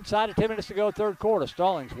 Inside of 10 minutes to go, third quarter.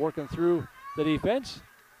 Stallings working through the defense.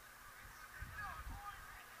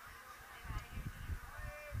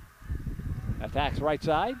 Attacks right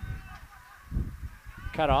side.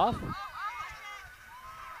 Cut off.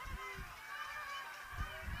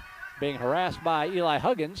 Being harassed by Eli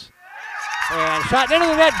Huggins. And shot into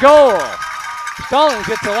the net, goal. Stallings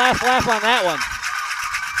gets the last laugh on that one.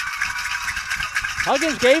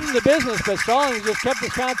 Huggins gave him the business, but Stallings just kept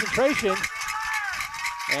his concentration.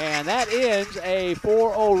 And that ends a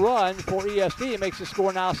 4-0 run for ESD. It makes the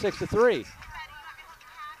score now 6-3.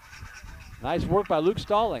 Nice work by Luke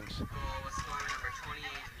Stallings.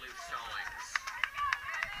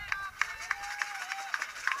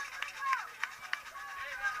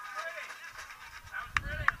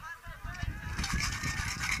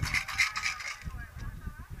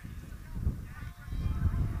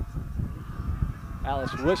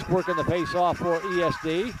 Alice Wisk working the face-off for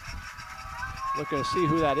ESD. Looking to see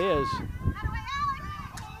who that is.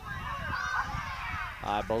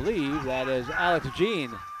 I believe that is Alex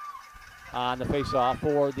Jean on the face-off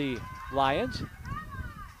for the Lions.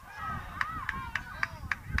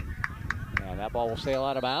 And that ball will sail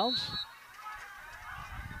out of bounds.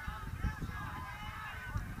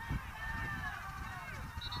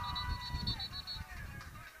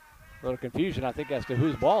 A little confusion, I think, as to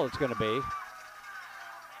whose ball it's going to be.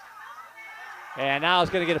 And now it's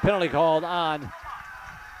going to get a penalty called on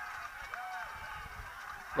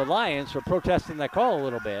the Lions for protesting that call a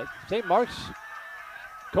little bit. St. Mark's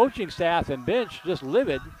coaching staff and bench just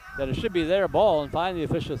livid that it should be their ball, and finally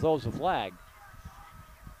the official throws the flag.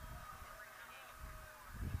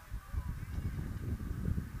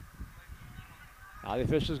 Now the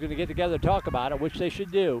officials are going to get together to talk about it, which they should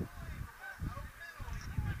do.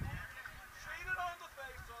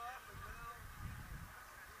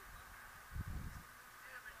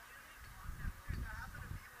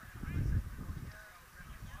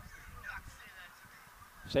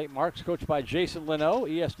 St. Mark's coached by Jason Leno.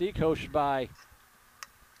 ESD coached by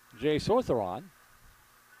Jay Sortheron.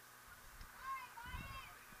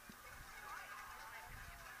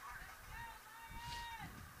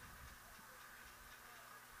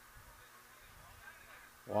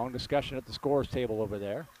 Long discussion at the scores table over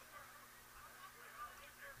there.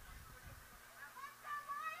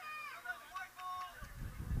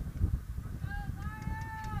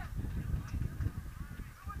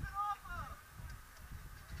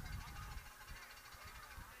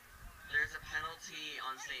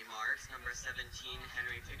 on St. Mark's, number 17,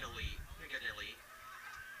 Henry Piccadilly.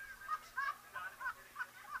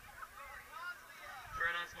 For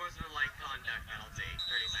an unsportsmanlike conduct penalty,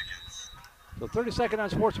 30 seconds. So 30-second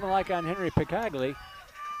unsportsmanlike on Henry Piccagli.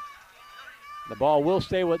 The ball will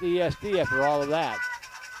stay with ESD after all of that.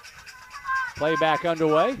 Play back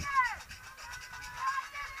underway.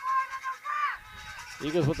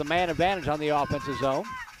 Eagles with the man advantage on the offensive zone.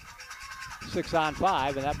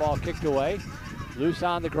 6-on-5, and that ball kicked away. Loose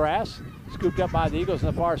on the grass, scooped up by the Eagles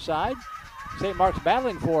on the far side. St. Mark's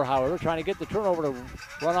battling for, however, trying to get the turnover to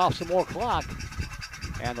run off some more clock.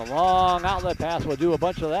 And the long outlet pass will do a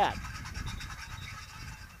bunch of that.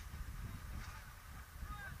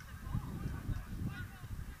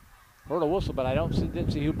 Heard a whistle, but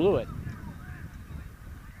didn't see who blew it.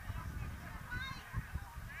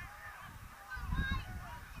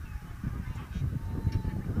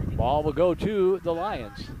 Ball will go to the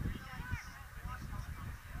Lions.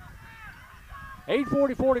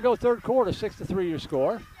 8:44 to go third quarter, 6-3 your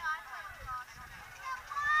score.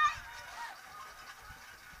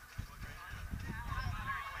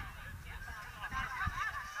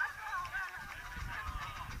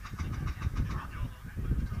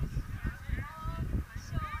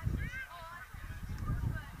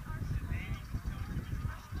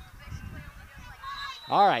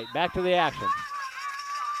 All right, back to the action.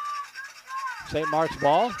 St. Mark's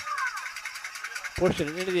ball. Pushing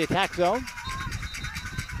it into the attack zone.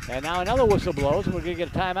 And now another whistle blows, and we're going to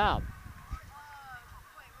get a timeout.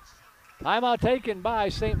 Timeout taken by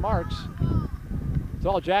St. Mark's. It's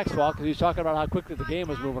all Jack's fault because he's talking about how quickly the game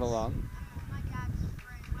was moving along.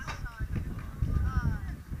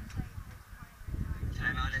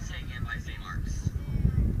 Timeout is taken by St. Mark's.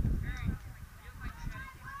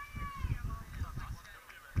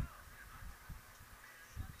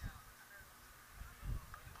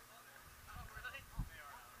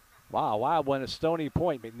 Wow, wild one at Stony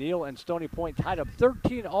Point. McNeil and Stony Point tied up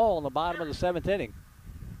 13 all in the bottom of the 7th inning.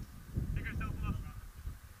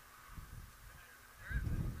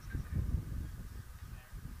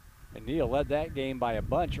 McNeil led that game by a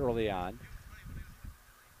bunch early on.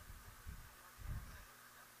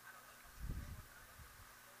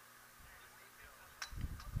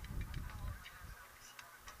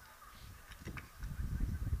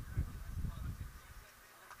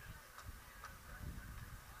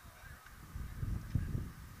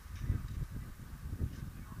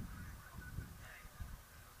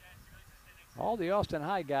 All the Austin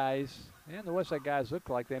High guys and the Westside guys look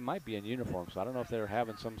like they might be in uniform, so I don't know if they're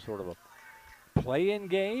having some sort of a play-in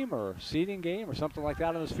game or seeding game or something like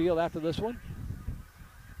that on this field after this one.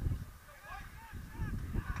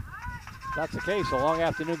 If that's the case, the long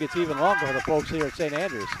afternoon gets even longer for the folks here at St.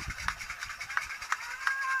 Andrews.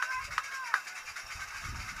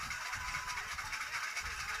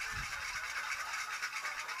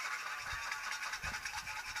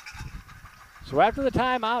 So after the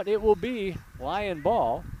timeout, it will be Lion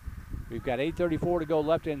ball. We've got 8:34 to go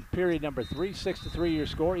left in period number 3. 6-3 your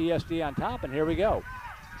score. ESD on top, and here we go.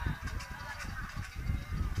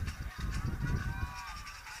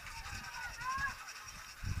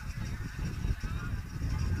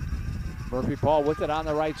 Murphy Paul with it on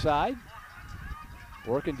the right side.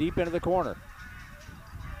 Working deep into the corner.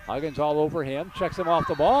 Huggins all over him. Checks him off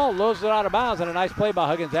the ball. Loses it out of bounds, and a nice play by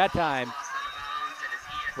Huggins that time.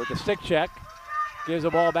 With the stick check. Gives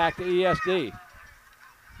the ball back to ESD.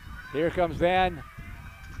 Here comes Van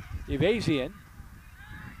Evasian.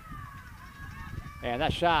 And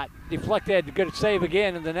that shot deflected. Good save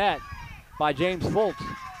again in the net by James Fultz.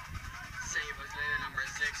 Save was made number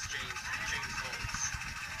 6, James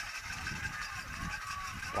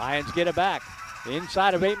Fultz. Lions get it back.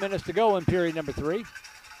 Inside of 8 minutes to go in period number 3.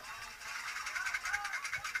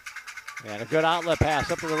 And a good outlet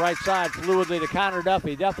pass up to the right side fluidly to Connor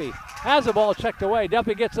Duffy. Duffy has the ball checked away.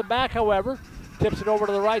 Duffy gets it back, however. Tips it over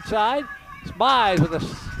to the right side. Spies with a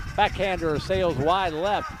backhander, sails wide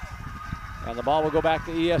left. And the ball will go back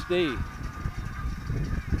to ESD.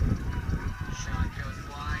 Shot goes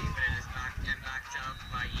wide, but it is backed up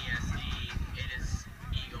by ESD. It is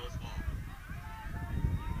Eagles ball.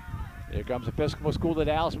 Here comes Episcopal School of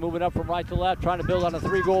Dallas moving up from right to left, trying to build on a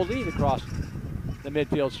 3-goal lead across the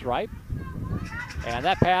midfield stripe. And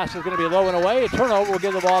that pass is going to be low and away. A turnover will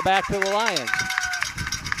give the ball back to the Lions.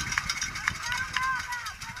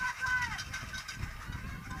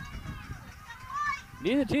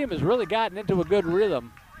 Neither team has really gotten into a good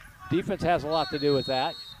rhythm. Defense has a lot to do with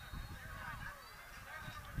that.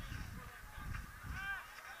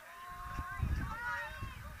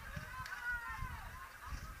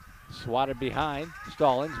 Swatted behind.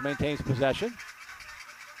 Stallings maintains possession.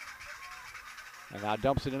 And now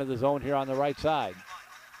dumps it into the zone here on the right side.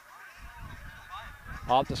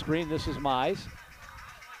 Off the screen, this is Mize.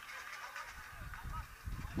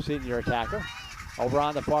 Senior attacker. Over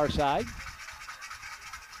on the far side.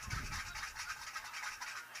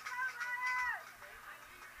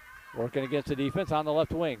 Working against the defense on the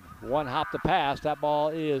left wing. One hop to pass. That ball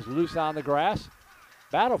is loose on the grass.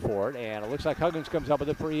 Battle for it, and it looks like Huggins comes up with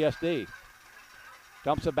it for ESD.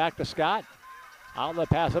 Dumps it back to Scott. Outlet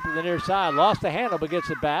pass up to the near side. Lost the handle, but gets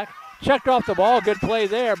it back. Checked off the ball. Good play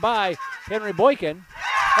there by Henry Boykin.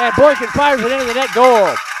 And Boykin fires it into the net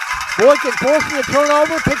goal. Boykin forces the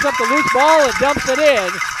turnover, picks up the loose ball, and dumps it in.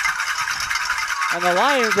 And the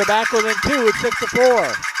Lions are back within 2 at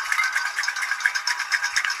 6-4.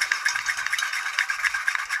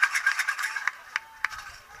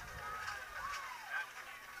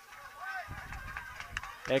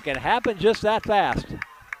 It can happen just that fast.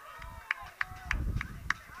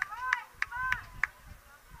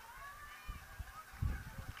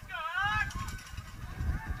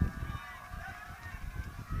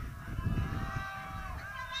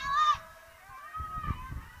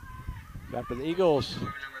 After the Eagles,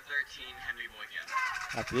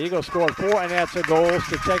 scored 4 unanswered goals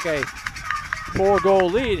to take a 4-goal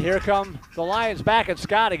lead. Here come the Lions back, and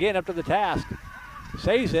Scott again up to the task.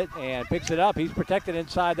 Saves it and picks it up. He's protected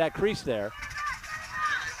inside that crease there.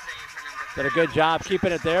 Did a good job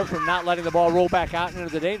keeping it there from not letting the ball roll back out into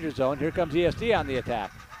the danger zone. Here comes ESD on the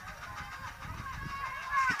attack.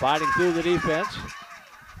 Fighting through the defense.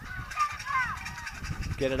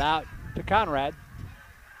 Get it out to Conrad.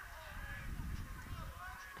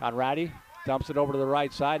 Conradi dumps it over to the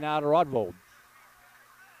right side, now to Rodvold.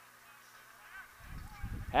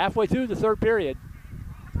 Halfway through the third period.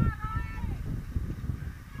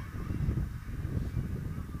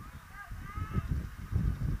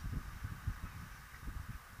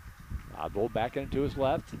 Rodvold back into his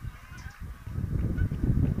left.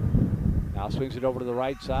 Now swings it over to the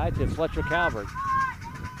right side to Fletcher Calvert.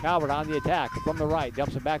 Calvert on the attack from the right,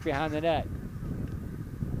 dumps it back behind the net.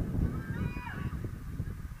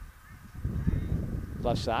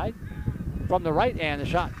 Left side from the right, and the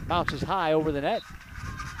shot bounces high over the net.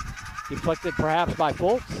 Deflected perhaps by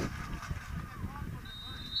Fultz.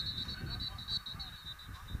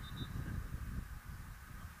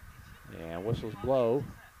 And whistles blow.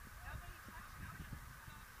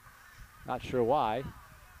 Not sure why.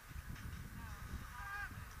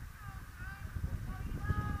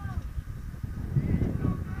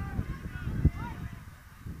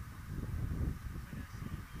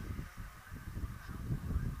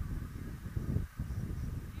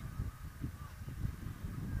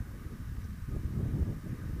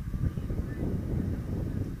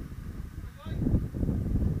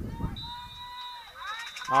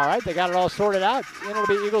 All right, they got it all sorted out, and it'll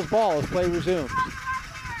be Eagles ball as play resumes.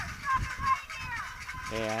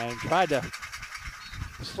 And tried to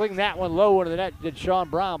sling that one low into the net, did Sean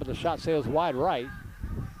Brown, but the shot sails wide right.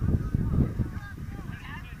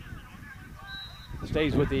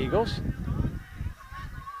 Stays with the Eagles.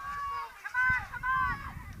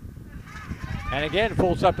 And again,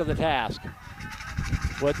 Fultz up to the task.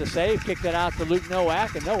 With the save, kicked it out to Luke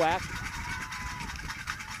Nowak, and Nowak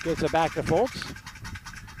gets it back to Fultz.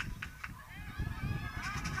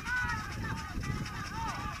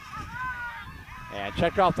 And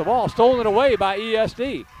checked off the ball, stolen away by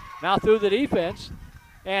ESD. Now through the defense,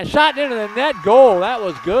 and shot into the net goal. That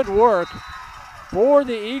was good work for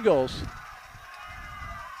the Eagles.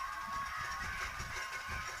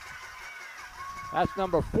 That's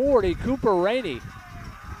number 40, Cooper Rainey.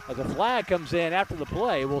 As a flag comes in after the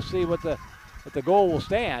play, we'll see what the goal will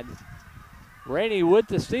stand. Rainey with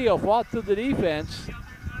the steal, fought through the defense,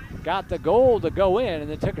 got the goal to go in,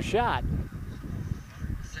 and then took a shot.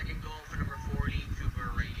 Second goal for number 40,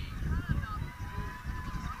 Cooper Rainey.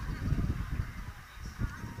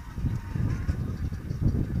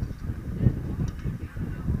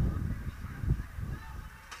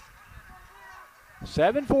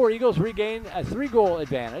 Seven, 4 Eagles regain a 3-goal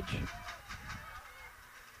advantage.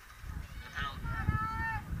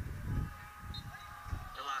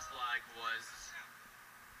 The last flag was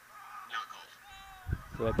not called.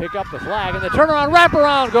 So they pick up the flag, and the turnaround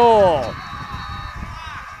wraparound goal.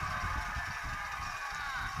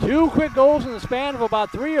 2 quick goals in the span of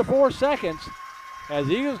about 3 or 4 seconds as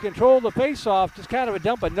the Eagles control the faceoff. Just kind of a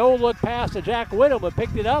dump, a no-look pass to Jack Whittle, but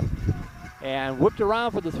picked it up and whipped around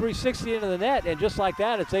for the 360 into the net, and just like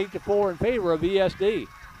that, it's 8-4 in favor of ESD. Goal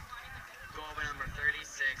by number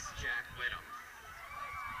 36, Jack Whittle.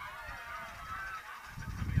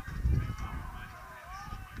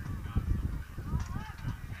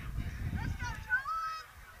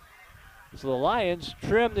 So the Lions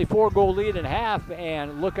trim the 4-goal lead in half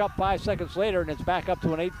and look up 5 seconds later, and it's back up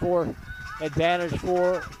to an 8-4 advantage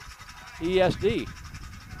for ESD.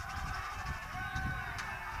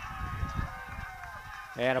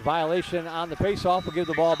 And a violation on the faceoff will give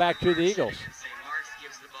the ball back to the Eagles. St. Mark's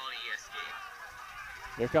gives the ball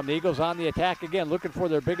to ESD. Here come the Eagles on the attack again, looking for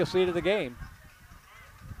their biggest lead of the game.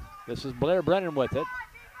 This is Blair Brennan with it.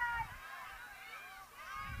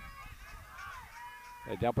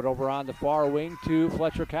 They dump it over on the far wing to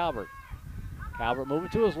Fletcher Calvert. Calvert moving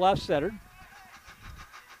to his left, centered.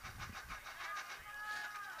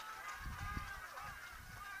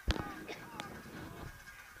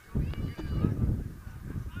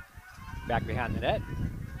 Back behind the net.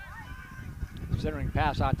 Centering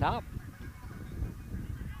pass on top.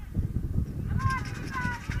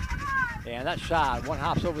 And that shot, one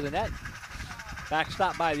hops over the net.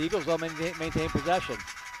 Backstop by the Eagles, they'll maintain possession.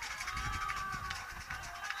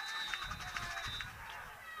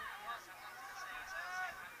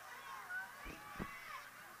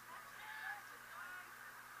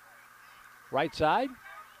 Right side.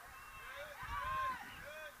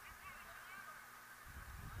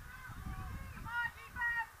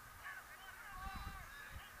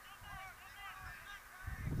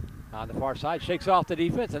 On the far side, shakes off the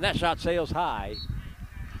defense, and that shot sails high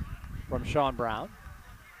from Sean Brown.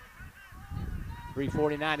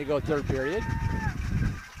 3:49 to go, third period.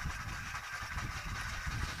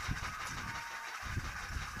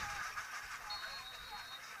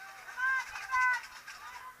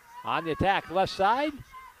 On the attack, left side,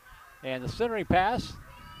 and the centering pass,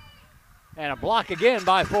 and a block again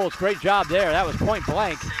by Fultz. Great job there. That was point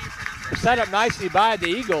blank. Set up nicely by the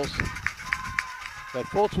Eagles. But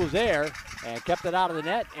Fultz was there and kept it out of the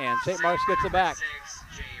net, and St. Mark's gets it back.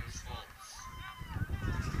 James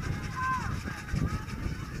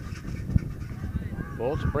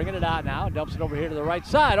Fultz bringing it out now, dumps it over here to the right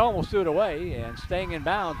side, almost threw it away, and staying in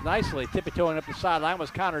bounds nicely, tippy-toeing up the sideline was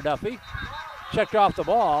Connor Duffy. Checked off the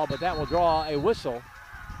ball, but that will draw a whistle.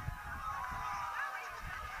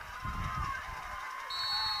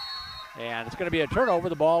 And it's going to be a turnover.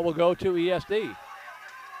 The ball will go to ESD.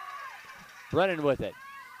 Brennan with it.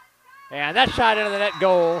 And that shot into the net,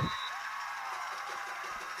 goal.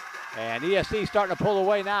 And ESD starting to pull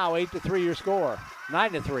away now. 8-3 your score.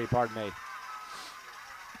 9-3, pardon me.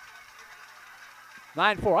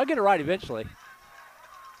 9-4. I'll get it right eventually.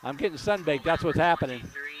 I'm getting sunbaked. That's what's happening.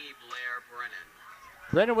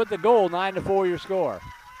 Brennan with the goal. 9-4 your score.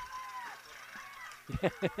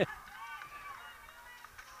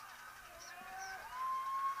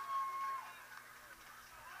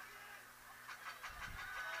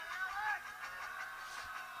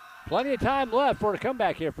 Plenty of time left for a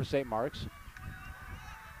comeback here for St. Mark's.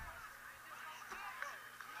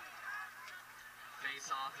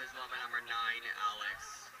 Face-off is well by number 9,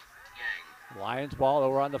 Alex Yang. Lions ball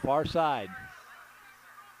over on the far side.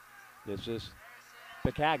 This is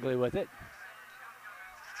Picagli with it.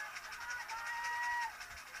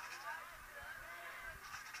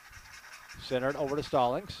 Centered over to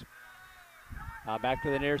Stallings. Back to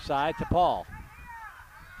the near side to Paul.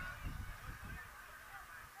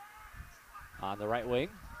 On the right wing,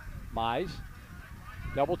 Mize,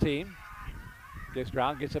 double team, gets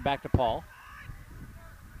ground, gets it back to Paul.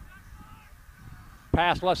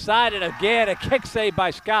 Pass left side, and again a kick save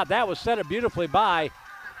by Scott. That was set up beautifully by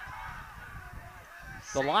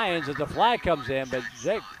the Lions as the flag comes in, but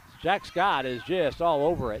Jack Scott is just all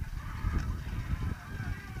over it.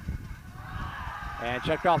 And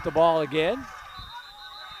checked off the ball again.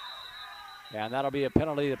 And that'll be a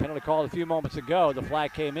penalty. The penalty called a few moments ago. The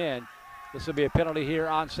flag came in. This will be a penalty here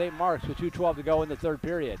on St. Mark's with 2:12 to go in the third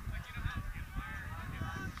period.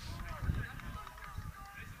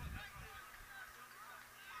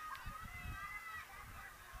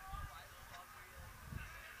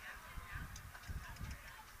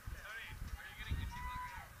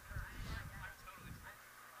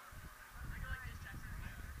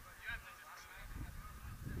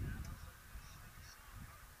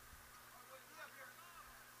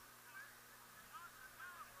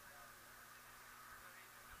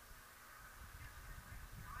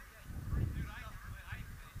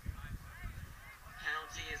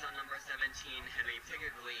 Penalty is on number 17, Henry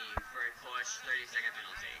Picagli, for a push, 30-second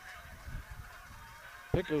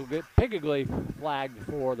penalty. Picagli flagged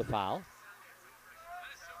for the foul.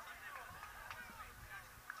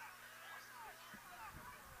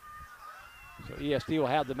 So ESD will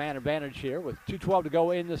have the man advantage here with 2:12 to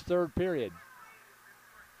go in this third period.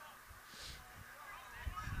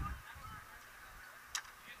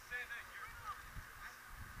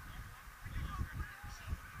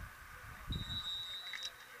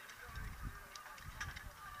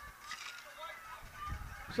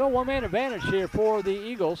 So one-man advantage here for the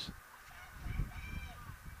Eagles.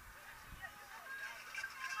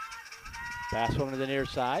 Pass one to the near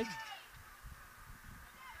side.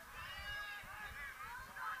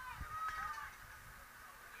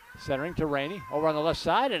 Centering to Rainey, over on the left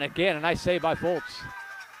side, and again, a nice save by Fultz.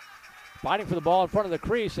 Fighting for the ball in front of the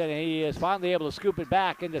crease, and he is finally able to scoop it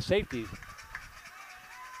back into safety.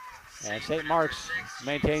 And St. Mark's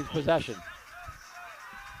maintains possession.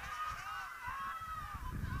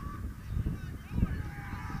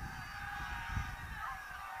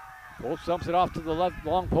 Fultz dumps it off to the left,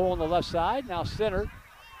 long pole on the left side, now centered.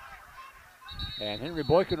 And Henry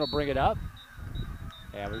Boykin will bring it up.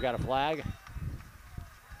 And we've got a flag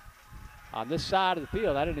on this side of the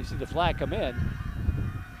field. I didn't see the flag come in.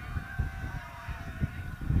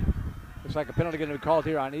 Looks like a penalty going to be called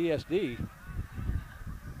here on ESD.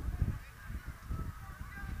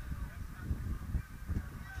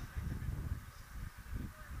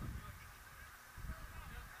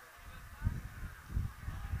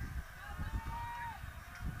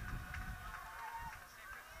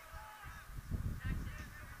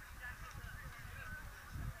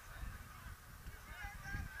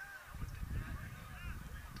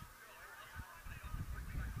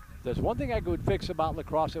 There's one thing I could fix about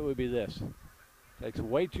lacrosse, it would be this. It takes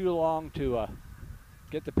way too long to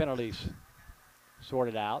get the penalties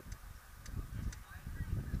sorted out.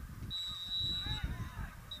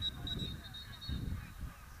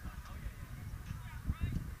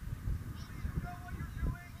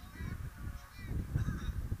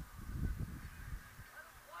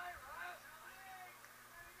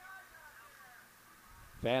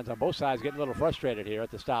 Fans on both sides getting a little frustrated here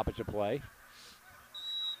at the stoppage of play.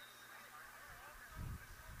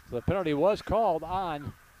 So the penalty was called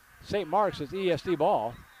on St. Mark's as ESD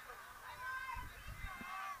ball.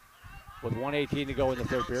 With 1:18 to go in the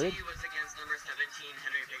third period. The was against number 17,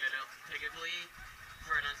 Henry Piggly,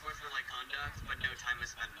 for an unsportsmanlike conduct, but no time was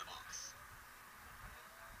spent in the box.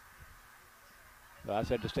 Well, I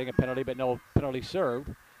said just take a penalty, but no penalty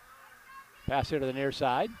served. Pass here to the near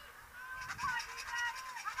side.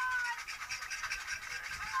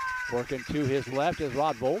 Working to his left is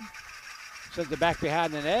Rodvold. Sends it back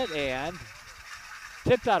behind the net and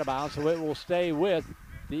tipped out of bounds, so it will stay with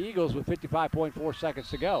the Eagles with 55.4 seconds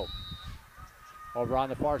to go. Over on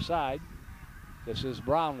the far side, this is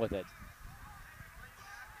Brown with it.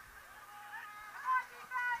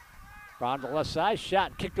 Brown to the left side,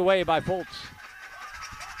 shot kicked away by Fultz.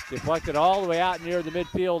 Deflected all the way out near the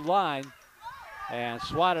midfield line and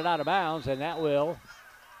swatted out of bounds, and that will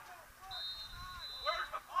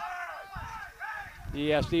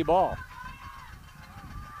ESD ball.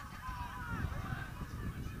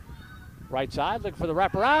 Right side, looking for the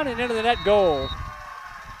wraparound, and into the net goal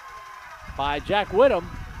by Jack Whittam.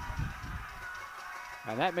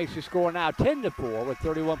 And that makes the score now 10-4 with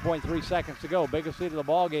 31.3 seconds to go. Biggest lead of the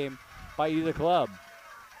ball game by either club.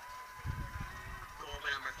 Goal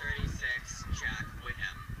by number 36, Jack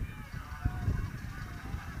Whittam.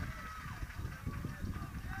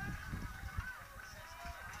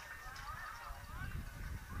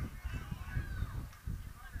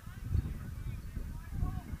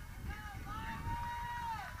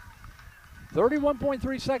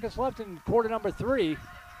 .3 seconds left in quarter number 3.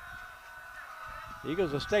 The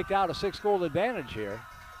Eagles have staked out a 6-goal advantage here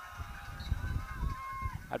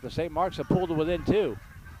after St. Mark's have pulled it within 2.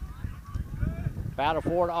 Battle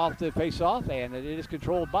for it off the face-off, and it is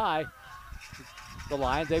controlled by the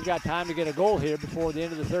Lions. They've got time to get a goal here before the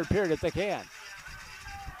end of the third period if they can.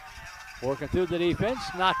 Working through the defense,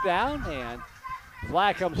 knocked down, and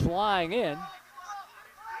flag comes flying in.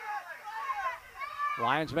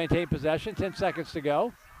 Lions maintain possession, 10 seconds to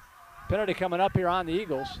go. Penalty coming up here on the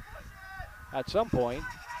Eagles at some point.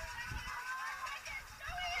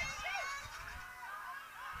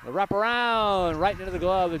 The wraparound right into the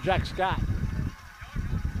glove of Jack Scott.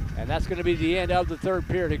 And that's going to be the end of the third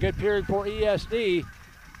period. A good period for ESD.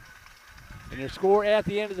 And your score at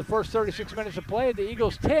the end of the first 36 minutes of play, the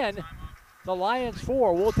Eagles 10, the Lions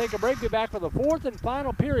 4. We'll take a break, be back for the fourth and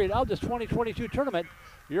final period of this 2022 tournament.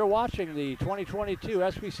 You're watching the 2022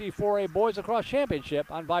 SPC 4A Boys Lacrosse Championship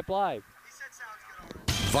on Vype Live.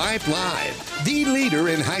 Vype Live, the leader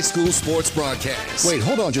in high school sports broadcasts. Wait,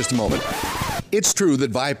 hold on just a moment. It's true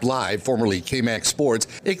that Vype Live, formerly KMAX Sports,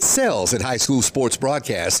 excels at high school sports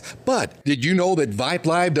broadcasts. But did you know that Vype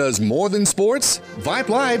Live does more than sports? Vype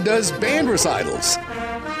Live does band recitals,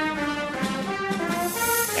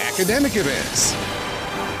 academic events.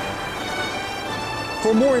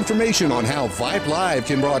 For more information on how Vype Live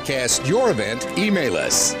can broadcast your event, email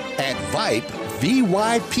us at vype.com.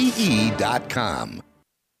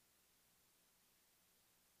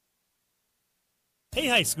 Hey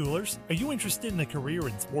high schoolers, are you interested in a career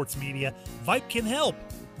in sports media? Vype can help.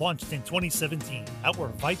 Launched in 2017, our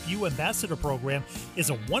Vype U Ambassador Program is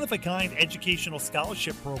a one-of-a-kind educational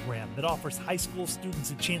scholarship program that offers high school students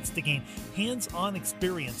a chance to gain hands-on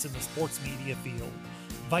experience in the sports media field.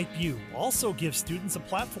 Vype U also gives students a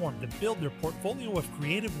platform to build their portfolio of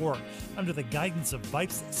creative work under the guidance of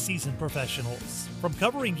Vype's seasoned professionals. From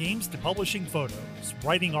covering games to publishing photos,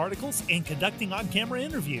 writing articles, and conducting on-camera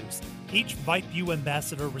interviews, each Vype U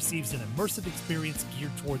ambassador receives an immersive experience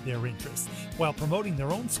geared toward their interests, while promoting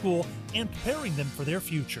their own school and preparing them for their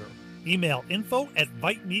future. Email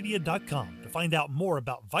info@vypemedia.com to find out more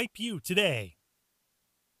about Vype U today.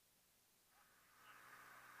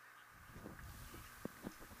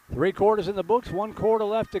 3 quarters in the books, 1 quarter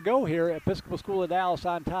left to go here. Episcopal School of Dallas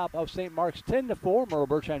on top of St. Mark's 10-4. Merle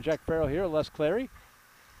Bertrand, Jack Farrell here, Les Clary.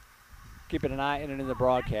 Keeping an eye in the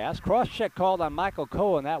broadcast. Cross-check called on Michael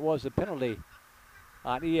Cohen. That was the penalty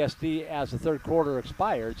on ESD as the 3rd quarter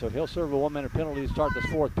expired. So he'll serve a 1-minute penalty to start this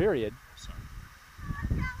 4th period.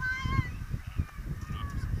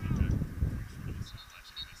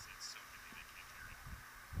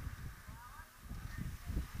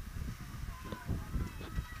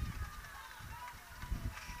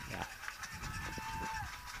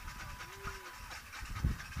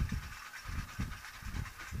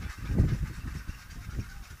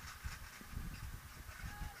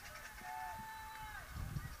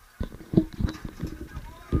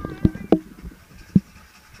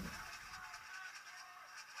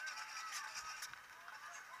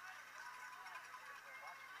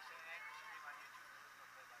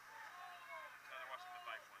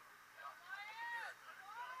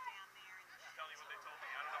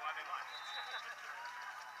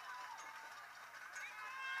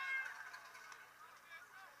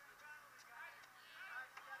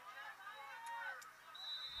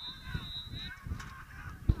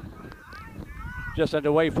 Just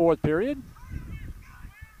underway 4th period.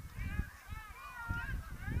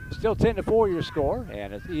 Still 10-4 your score,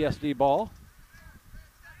 and it's ESD ball.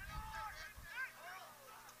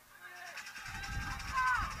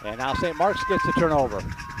 And now St. Mark's gets the turnover.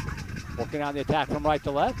 Working on the attack from right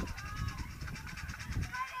to left.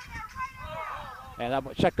 And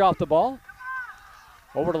that checked off the ball.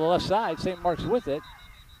 Over to the left side, St. Mark's with it.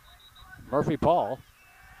 Murphy Paul.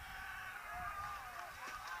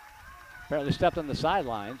 Apparently stepped on the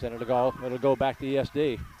sidelines, and it'll go back to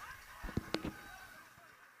ESD.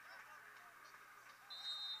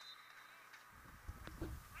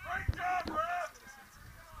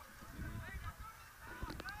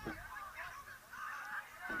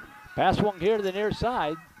 Pass swung here to the near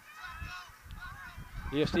side.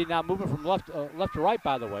 ESD now moving from left to right,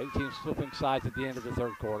 by the way. The team's flipping sides at the end of the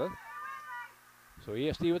 3rd quarter. So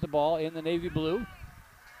ESD with the ball in the navy blue.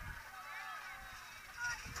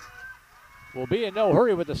 We'll be in no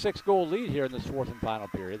hurry with a 6-goal lead here in this 4th and final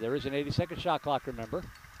period. There is an 80-second shot clock, remember.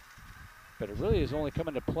 But it really has only come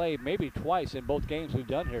into play maybe twice in both games we've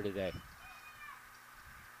done here today.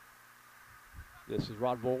 This is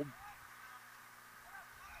Rodvold.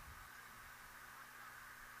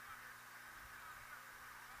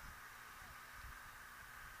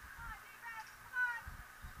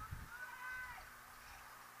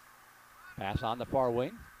 Pass on the far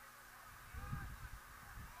wing.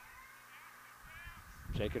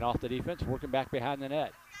 Shaking off the defense, working back behind the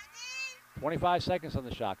net. 25 seconds on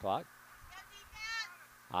the shot clock.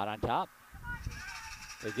 Out on top.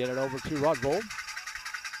 They get it over to Rodvold.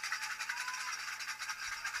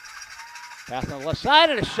 Pass on the left side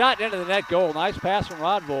and a shot into the net goal. Nice pass from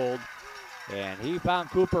Rodvold. And he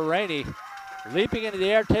found Cooper Rainey. Leaping into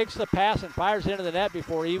the air, takes the pass and fires into the net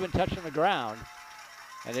before even touching the ground.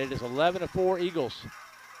 And it is 11-4 Eagles.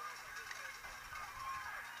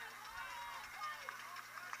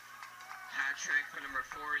 Hat trick for number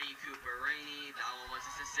 40, Cooper Rainey. That one was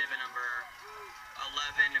assisted by number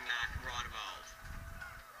 11, Mac Rodvold.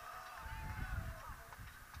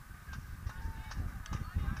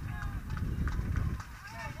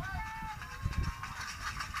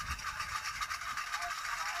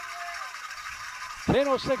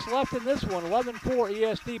 .06 left in this one. 11-4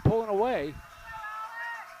 ESD pulling away.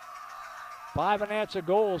 5 unanswered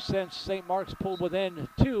goals since St. Mark's pulled within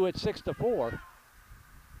 2 at 6-4.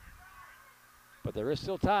 But there is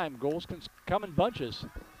still time. Goals can come in bunches.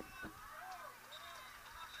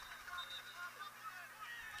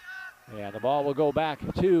 And the ball will go back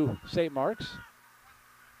to St. Mark's.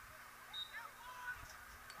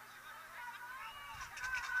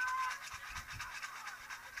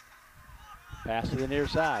 Pass to the near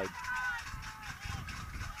side.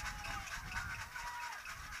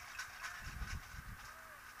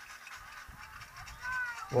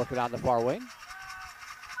 Working on the far wing.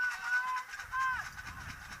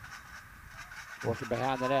 Working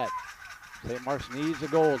behind the net. St. Mark's needs a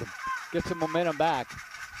goal to get some momentum back.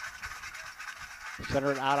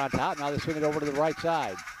 Center it out on top. Now they swing it over to the right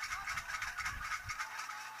side.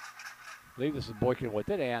 I believe this is Boykin with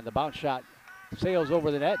it, and the bounce shot sails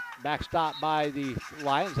over the net. Backstop by the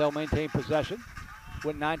Lions. They'll maintain possession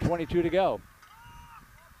with 9:22 to go.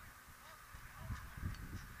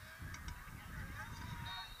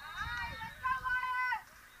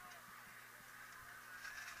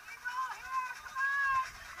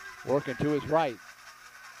 Working to his right.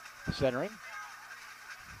 Centering.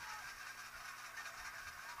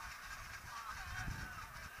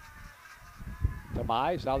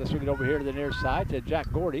 Mize. Now they swing it over here to the near side to Jack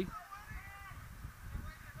Gordy.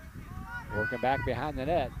 Working back behind the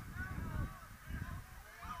net.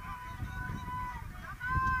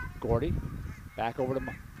 Gordy back over to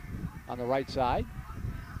on the right side.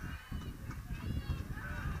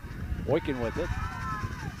 Boykin with it.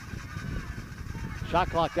 Shot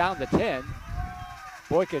clock down to 10.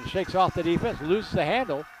 Boykin shakes off the defense, loses the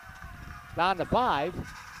handle. Down to 5.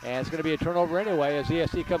 And it's going to be a turnover anyway as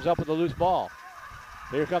ESD comes up with a loose ball.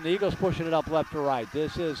 Here come the Eagles pushing it up left to right.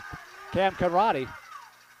 This is Cam Conradi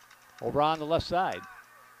over on the left side.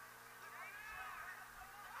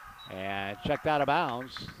 And checked out of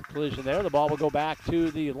bounds. Collision there. The ball will go back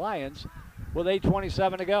to the Lions with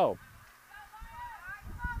 8:27 to go.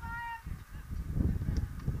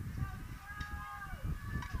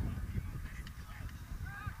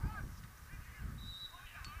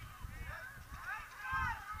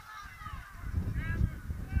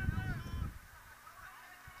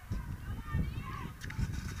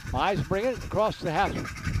 Mize bring it across the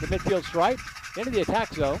midfield stripe into the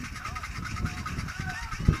attack zone.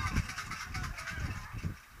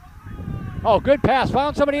 Oh, good pass.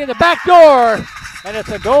 Found somebody in the back door, and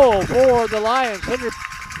it's a goal for the Lions. Henry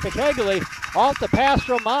Picagli off the pass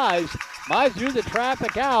from Mize. Mize drew the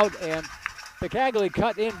traffic out, and Picagli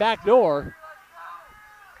cut in back door.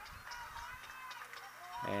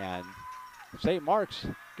 And St. Mark's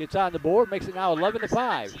gets on the board, makes it now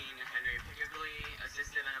 11-5.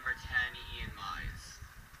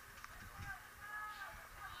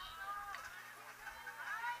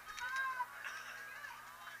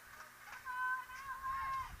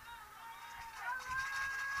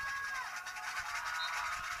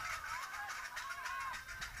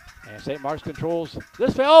 And St. Mark's controls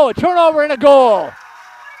this. Oh, a turnover and a goal.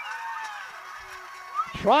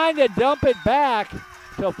 Trying to dump it back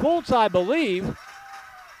to Fultz, I believe.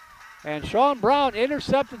 And Sean Brown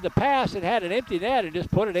intercepted the pass and had an empty net and just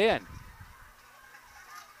put it in.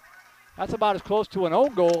 That's about as close to an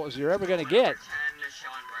own goal as you're ever going to get.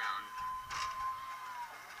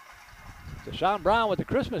 So Sean Brown with the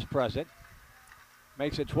Christmas present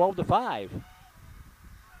makes it 12-5.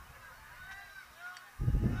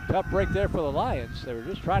 Tough break there for the Lions. They were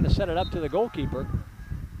just trying to set it up to the goalkeeper.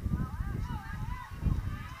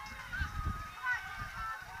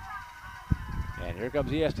 And here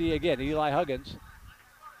comes ESD again. Eli Huggins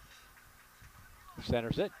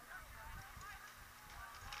centers it.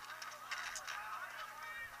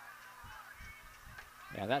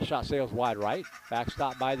 And that shot sails wide right.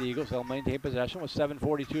 Backstop by the Eagles. They'll maintain possession with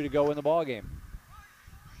 7:42 to go in the ball game.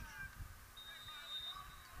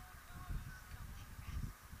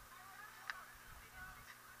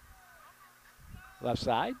 Left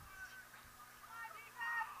side.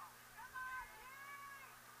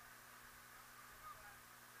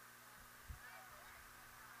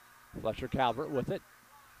 Fletcher Calvert with it.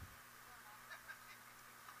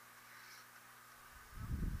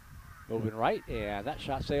 Moving right, and that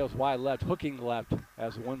shot sails wide left, hooking left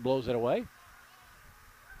as the wind blows it away.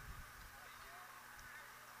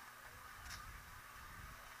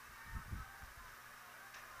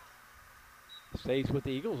 Stays with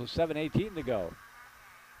the Eagles with 7:18 to go.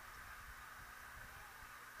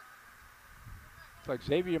 Looks like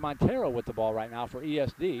Xavier Montero with the ball right now for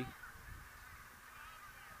ESD.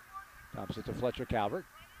 Dumps it to Fletcher Calvert.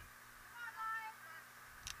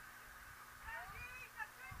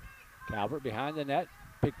 Calvert behind the net,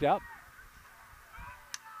 picked up.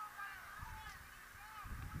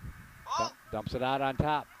 Dumps it out on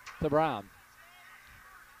top to Brown.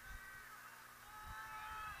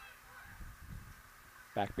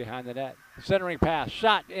 Back behind the net. Centering pass,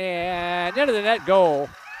 shot, and into the net, goal.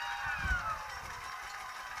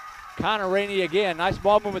 Connor Rainey again. Nice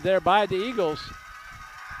ball movement there by the Eagles.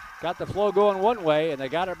 Got the flow going one way, and they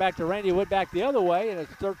got it back to Randy Wood back the other way, and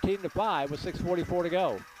it's 13-5 with 6:44 to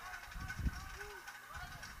go.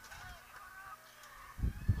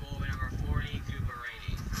 Goal number 40, Cooper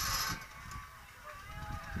Rainey.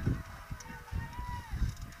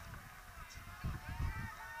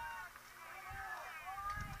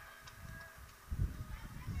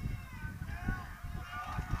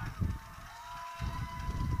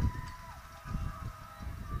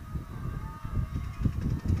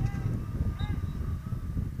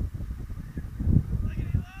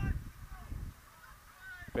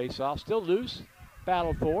 Face-off still loose,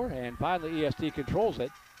 battled for, and finally ESD controls it.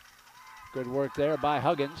 Good work there by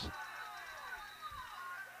Huggins.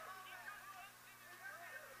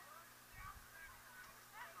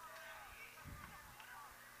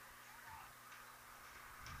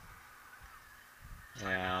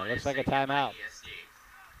 Yeah, looks like a timeout.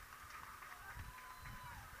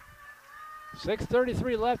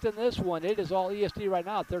 6:33 left in this one. It is all ESD right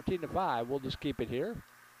now, 13-5. We'll just keep it here.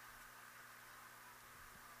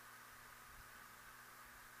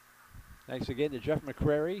 Thanks again to Jeff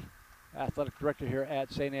McCrary, athletic director here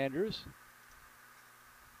at St. Andrews.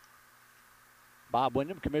 Bob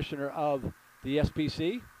Wyndham, commissioner of the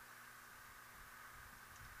SPC.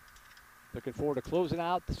 Looking forward to closing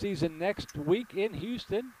out the season next week in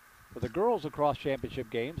Houston for the girls lacrosse championship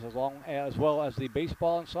games, as well as the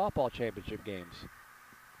baseball and softball championship games.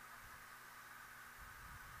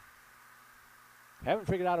 Haven't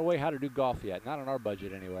figured out a way how to do golf yet, not on our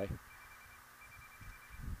budget anyway.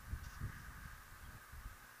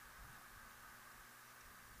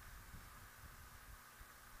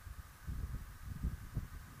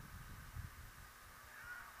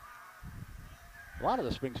 A lot of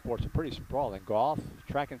the spring sports are pretty sprawling. Golf,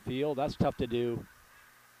 track and field, that's tough to do.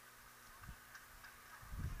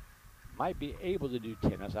 Might be able to do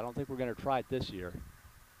tennis. I don't think we're going to try it this year.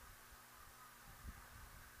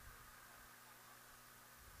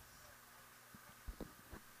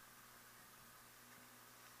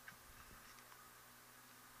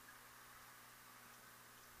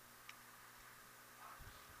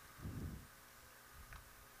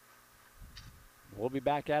 We'll be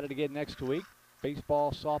back at it again next week.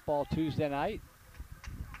 Baseball, softball Tuesday night.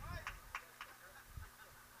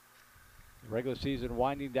 Regular season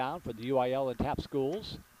winding down for the UIL and TAP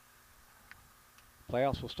schools.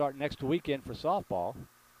 Playoffs will start next weekend for softball.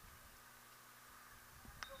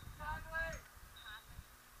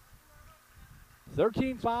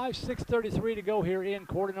 (13-5), 6:33 to go here in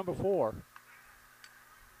quarter number 4.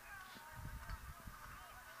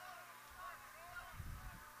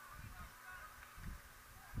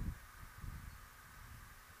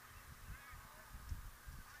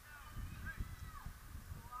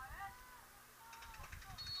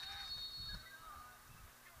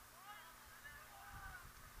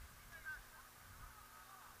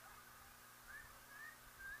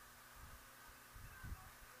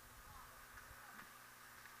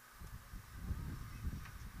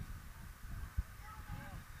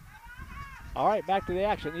 All right, back to the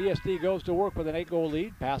action. ESD goes to work with an 8-goal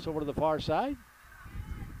lead. Pass over to the far side.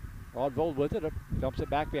 Rodvold with it, dumps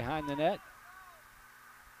it back behind the net.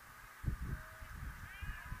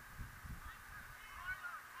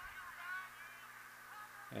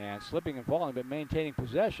 And slipping and falling, but maintaining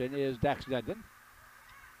possession is Dax Dundon.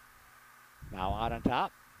 Now out on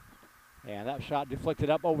top. And that shot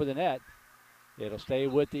deflected up over the net. It'll stay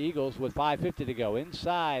with the Eagles with 5:50 to go.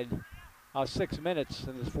 Inside 6 minutes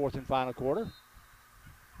in this fourth and final quarter.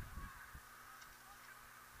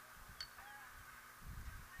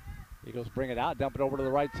 Eagles bring it out, dump it over to the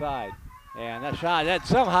right side. And that shot, that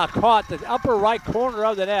somehow caught the upper right corner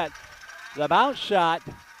of the net. The bounce shot,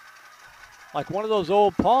 like one of those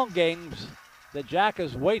old Pong games that Jack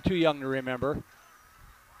is way too young to remember.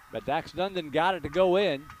 But Dax Dundon got it to go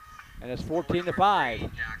in, and it's 14-5.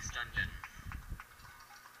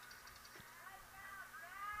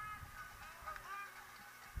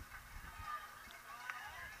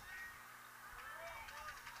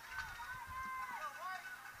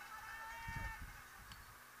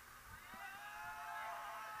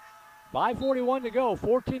 5:41 to go,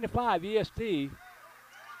 14-5, ESD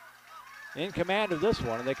in command of this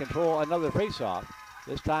one, and they control another faceoff.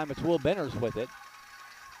 This time it's Will Benners with it.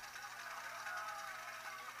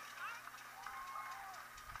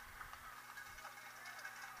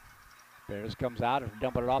 Benners comes out and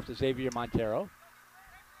dumping it off to Xavier Montero.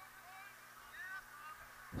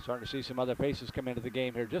 Starting to see some other faces come into the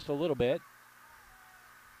game here just a little bit.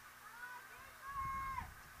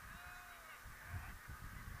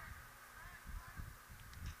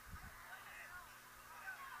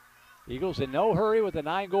 Eagles in no hurry with a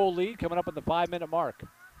 9-goal lead coming up at the 5-minute mark.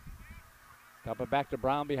 Dump it back to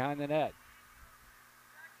Brown behind the net.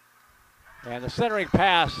 And the centering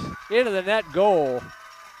pass into the net goal.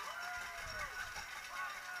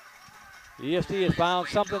 ESD has found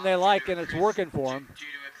something they like, and it's working for them.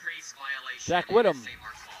 Jack Whittam.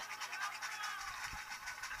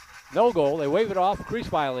 No goal. They wave it off. Crease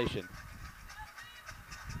violation.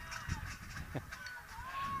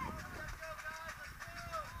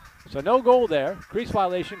 So no goal there. Crease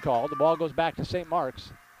violation called. The ball goes back to St.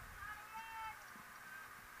 Mark's.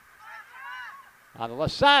 On the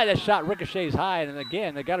left side, that shot ricochets high, and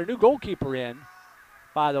again, they got a new goalkeeper in,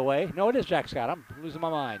 by the way. No, it is Jack Scott. I'm losing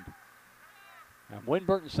my mind.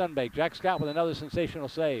 Winburton Sunbake. Jack Scott with another sensational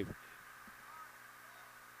save.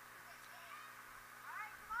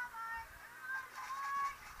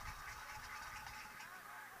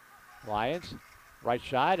 Lions, right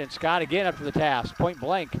side, and Scott again up to the task. Point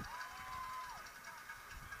blank.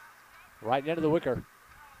 Right into the wicker.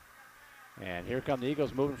 And here come the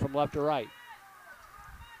Eagles moving from left to right.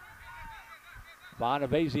 Von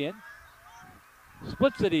Avazian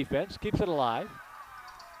splits the defense, keeps it alive.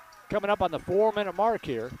 Coming up on the 4-minute mark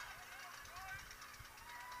here.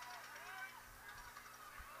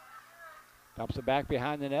 Dumps it back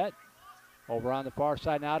behind the net. Over on the far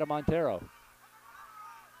side now to Montero.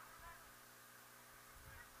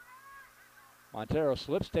 Montero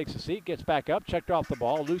slips, takes a seat, gets back up, checked off the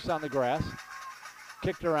ball, loose on the grass.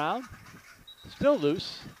 Kicked around, still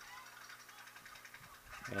loose.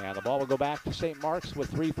 And the ball will go back to St. Mark's with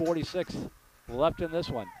 3:46 left in this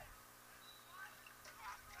one.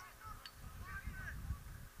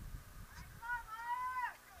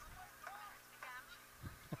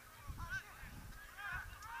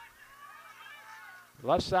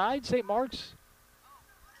 Left side, St. Mark's.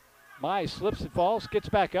 Mize slips and falls, gets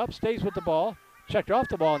back up, stays with the ball. Checked off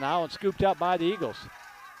the ball now and scooped up by the Eagles.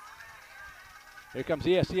 Here comes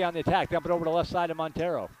ESD on the attack, dump it over to the left side of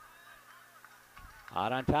Montero.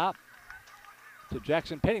 Out on top to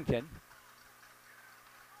Jackson Pennington.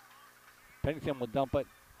 Pennington will dump it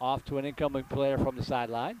off to an incoming player from the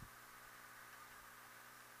sideline.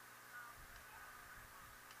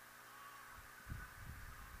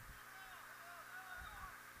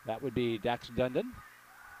 That would be Dax Dundon.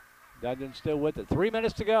 Dundon still with it. 3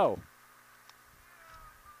 minutes to go.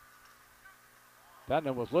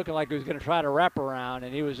 Dundon was looking like he was going to try to wrap around,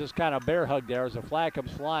 and he was just kind of bear hugged there as the flag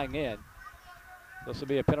comes flying in. This will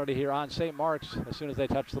be a penalty here on St. Mark's as soon as they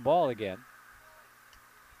touch the ball again.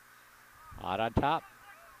 Out on top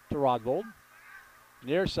to Rodvold.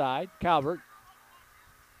 Near side, Calvert.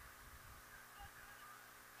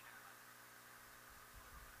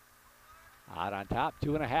 Out on top,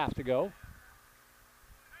 2.5 to go.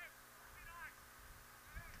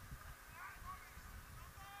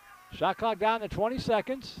 Shot clock down to 20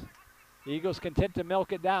 seconds. Eagles content to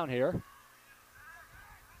milk it down here.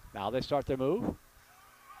 Now they start their move.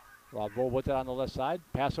 Rodvold with it on the left side.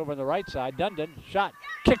 Pass over on the right side. Dundon, shot,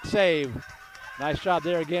 kick save. Nice job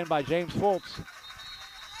there again by James Fultz. Save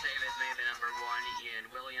is made by number 1, Ian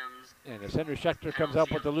Williams. And as Henry Schechter comes up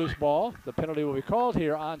with the loose ball, the penalty will be called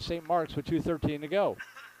here on St. Mark's with 2:13 to go.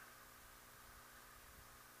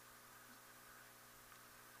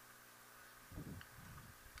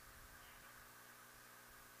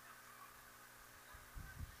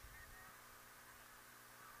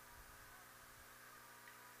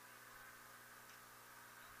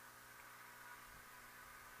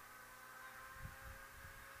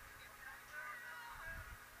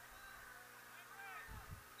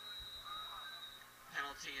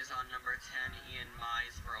 Penalty is on number 10, Ian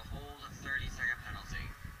Mize, for a hold, 30-second penalty.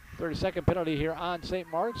 30-second penalty here on St.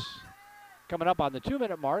 Mark's. Coming up on the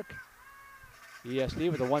 2-minute mark.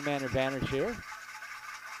 ESD with a one-man advantage here.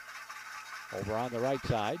 Over on the right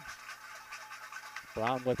side.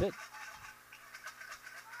 Brown with it.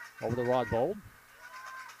 Over to Rodvold.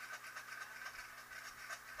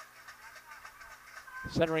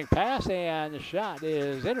 Centering pass, and the shot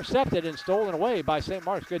is intercepted and stolen away by St.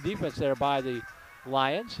 Mark's. Good defense there by the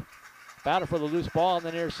Lions. Battle for the loose ball on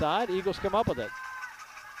the near side. Eagles come up with it.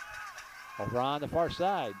 Over on the far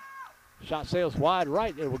side. Shot sails wide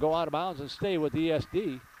right. It will go out of bounds and stay with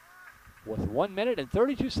ESD with 1 minute and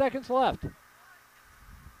 32 seconds left.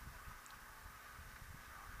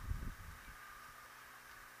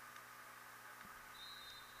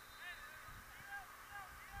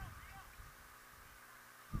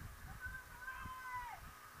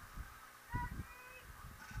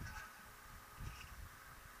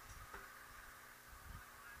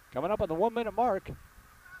 Coming up on the 1 minute mark.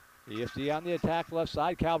 ESD on the attack, left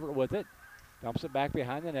side. Calvert with it. Dumps it back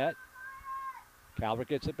behind the net. Calvert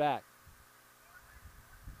gets it back.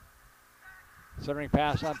 Centering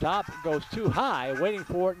pass on top. Goes too high. Waiting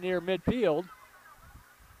for it near midfield.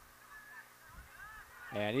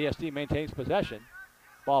 And ESD maintains possession.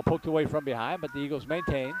 Ball poked away from behind, but the Eagles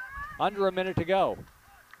maintain. Under a minute to go.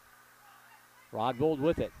 Rodvold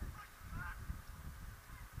with it.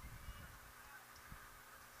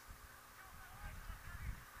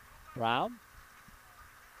 Brown.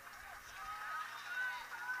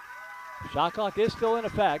 Shot clock is still in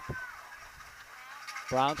effect.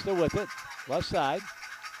 Brown still with it. Left side.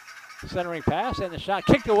 Centering pass, and the shot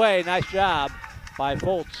kicked away. Nice job by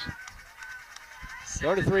Foltz.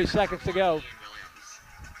 33 seconds to go.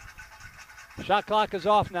 Shot clock is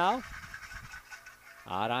off now.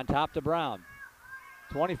 Out on top to Brown.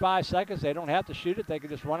 25 seconds. They don't have to shoot it. They can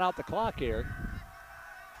just run out the clock here.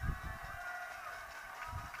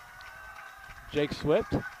 Jake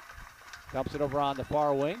Swift dumps it over on the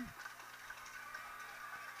far wing.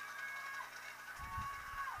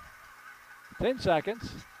 10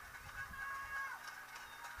 seconds.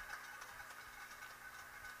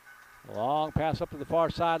 Long pass up to the far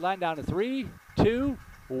sideline, down to 3, 2,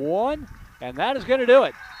 1, and that is going to do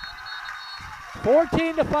it.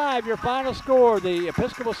 14-5, your final score. The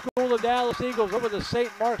Episcopal School of Dallas Eagles over the St.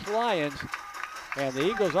 Mark's Lions. And the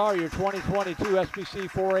Eagles are your 2022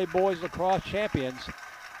 SPC 4A Boys Lacrosse champions.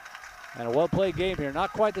 And a well-played game here.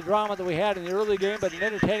 Not quite the drama that we had in the early game, but an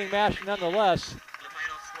entertaining match nonetheless. The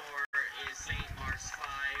final score is St. Mark's 5,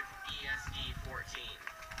 ESD 14.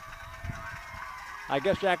 I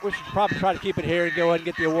guess, Jack, we should probably try to keep it here and go ahead and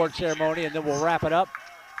get the award ceremony, and then we'll wrap it up.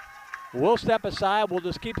 We'll step aside. We'll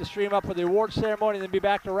just keep the stream up for the award ceremony and then be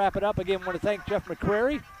back to wrap it up. Again, I want to thank Jeff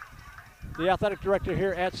McCrary, the athletic director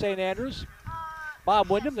here at St. Andrews. Bob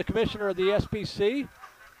Wyndham, the commissioner of the SPC.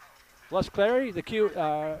 Les Clary, the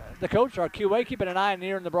coach, our QA, keeping an eye and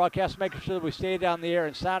ear in the broadcast, making sure that we stay down the air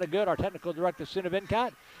and sounded good. Our technical director, Suna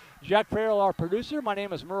Vincott. Jack Farrell, our producer. My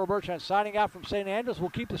name is Merle Bertrand, signing out from St. Andrews. We'll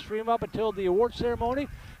keep the stream up until the award ceremony,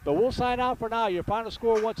 but we'll sign out for now. Your final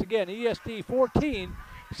score, once again, ESD 14,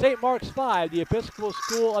 St. Mark's 5. The Episcopal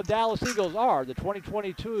School of Dallas Eagles are the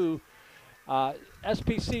 2022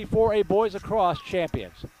 SPC 4A Boys Lacrosse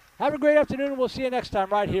champions. Have a great afternoon, and we'll see you next time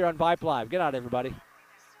right here on Vype Live. Good night, everybody.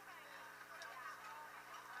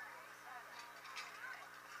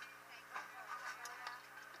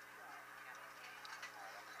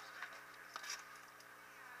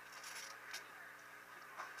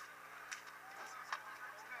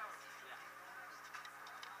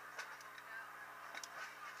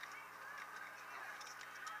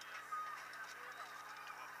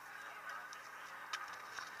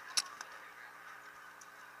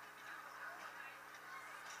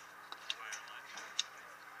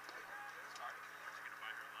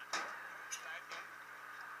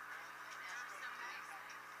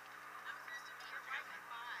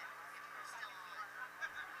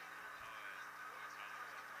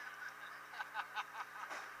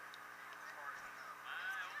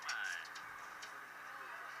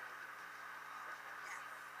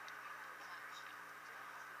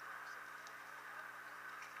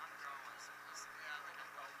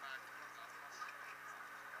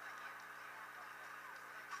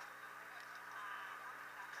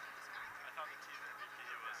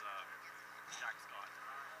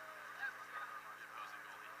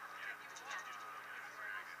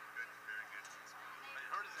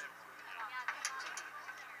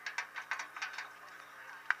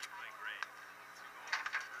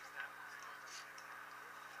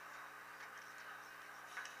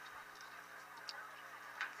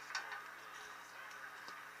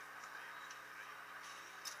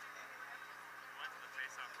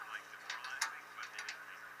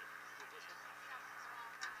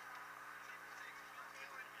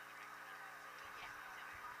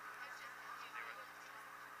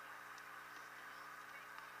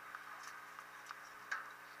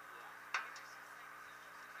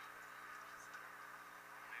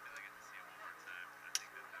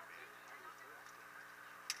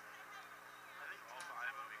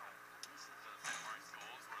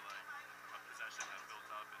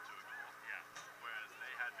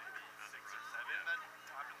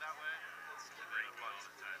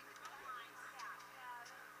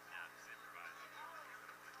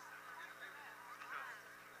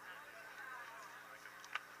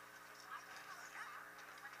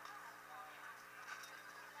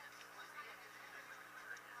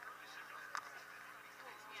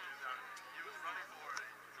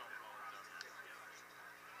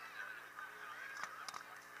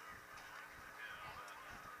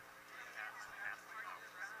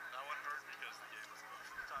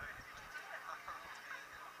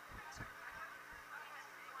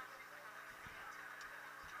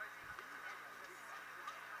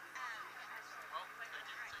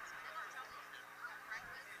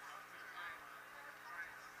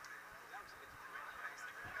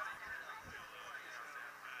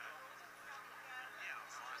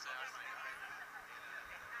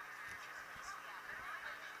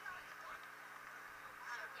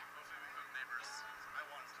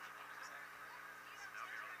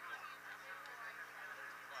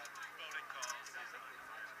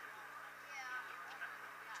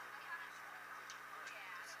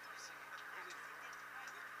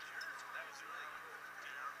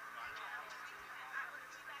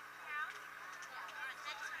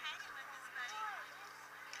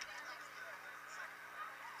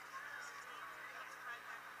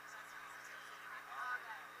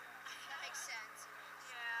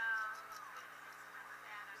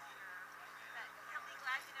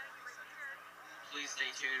 Please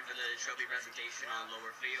stay tuned for the trophy presentation on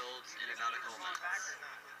lower field in about a couple minutes.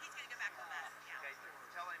 He's going to go back to the bus. Yeah. Okay,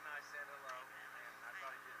 tell him I said hello, and I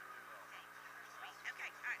thought he did really well.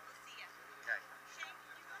 Okay, all right, we'll see you. Okay. Shane,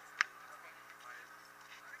 you want to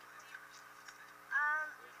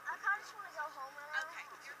I kind of just want to go home right now. Okay,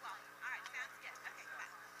 you're welcome. All right, sounds good. Okay,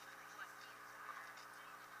 bye.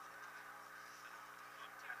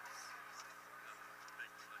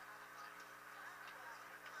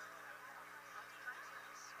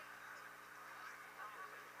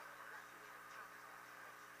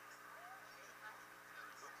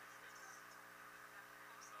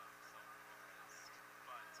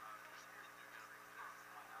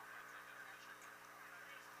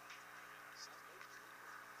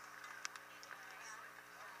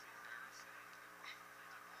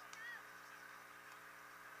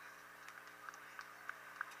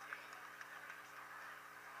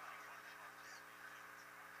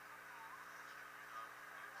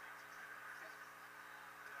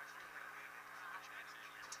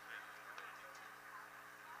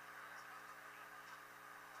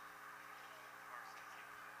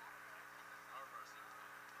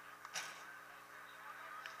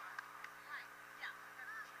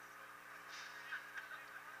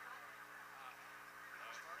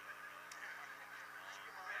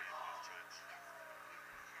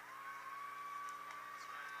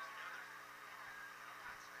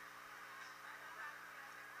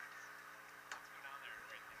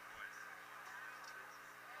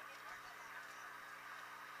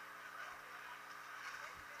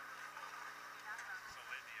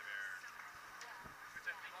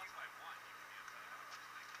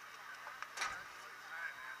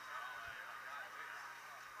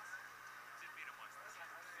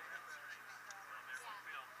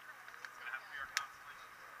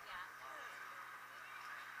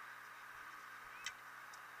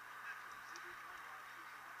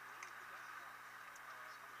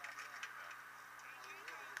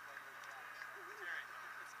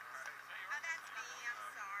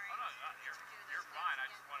 You're fine. I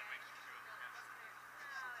just want to make sure it was.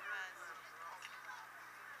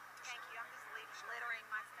 Thank you. I'm just littering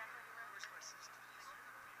my stuff everywhere.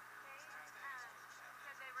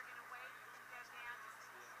 Said they were going to wait and go down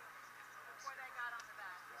before they got on the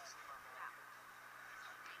bus. Yeah.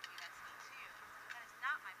 Thank you, that's me too. That is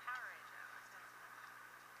not my Power Age, though.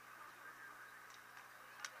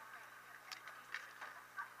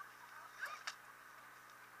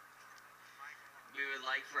 We would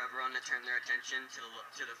like for everyone to turn their attention to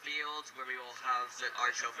the field where we will have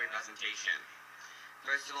our trophy presentation.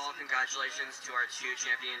 First of all, congratulations to our 2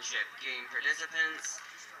 championship game participants,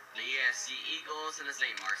 the ESD Eagles and the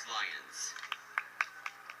St. Mark's Lions.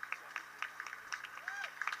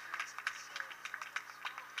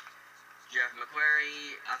 Jeff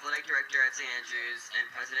McQuarrie, Athletic Director at St. Andrews and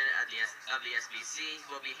President of the SPC,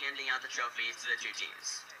 will be handing out the trophies to the 2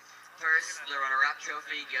 teams. First, the runner-up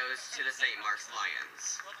trophy goes to the St. Mark's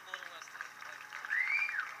Lions.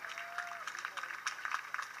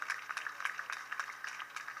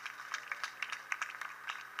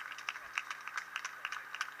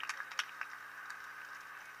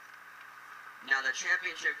 Now the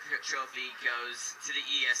championship trophy goes to the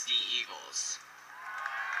ESD Eagles.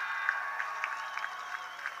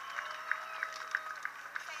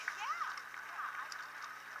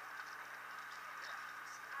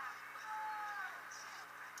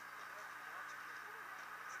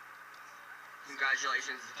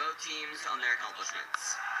 Congratulations to both teams on their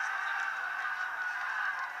accomplishments.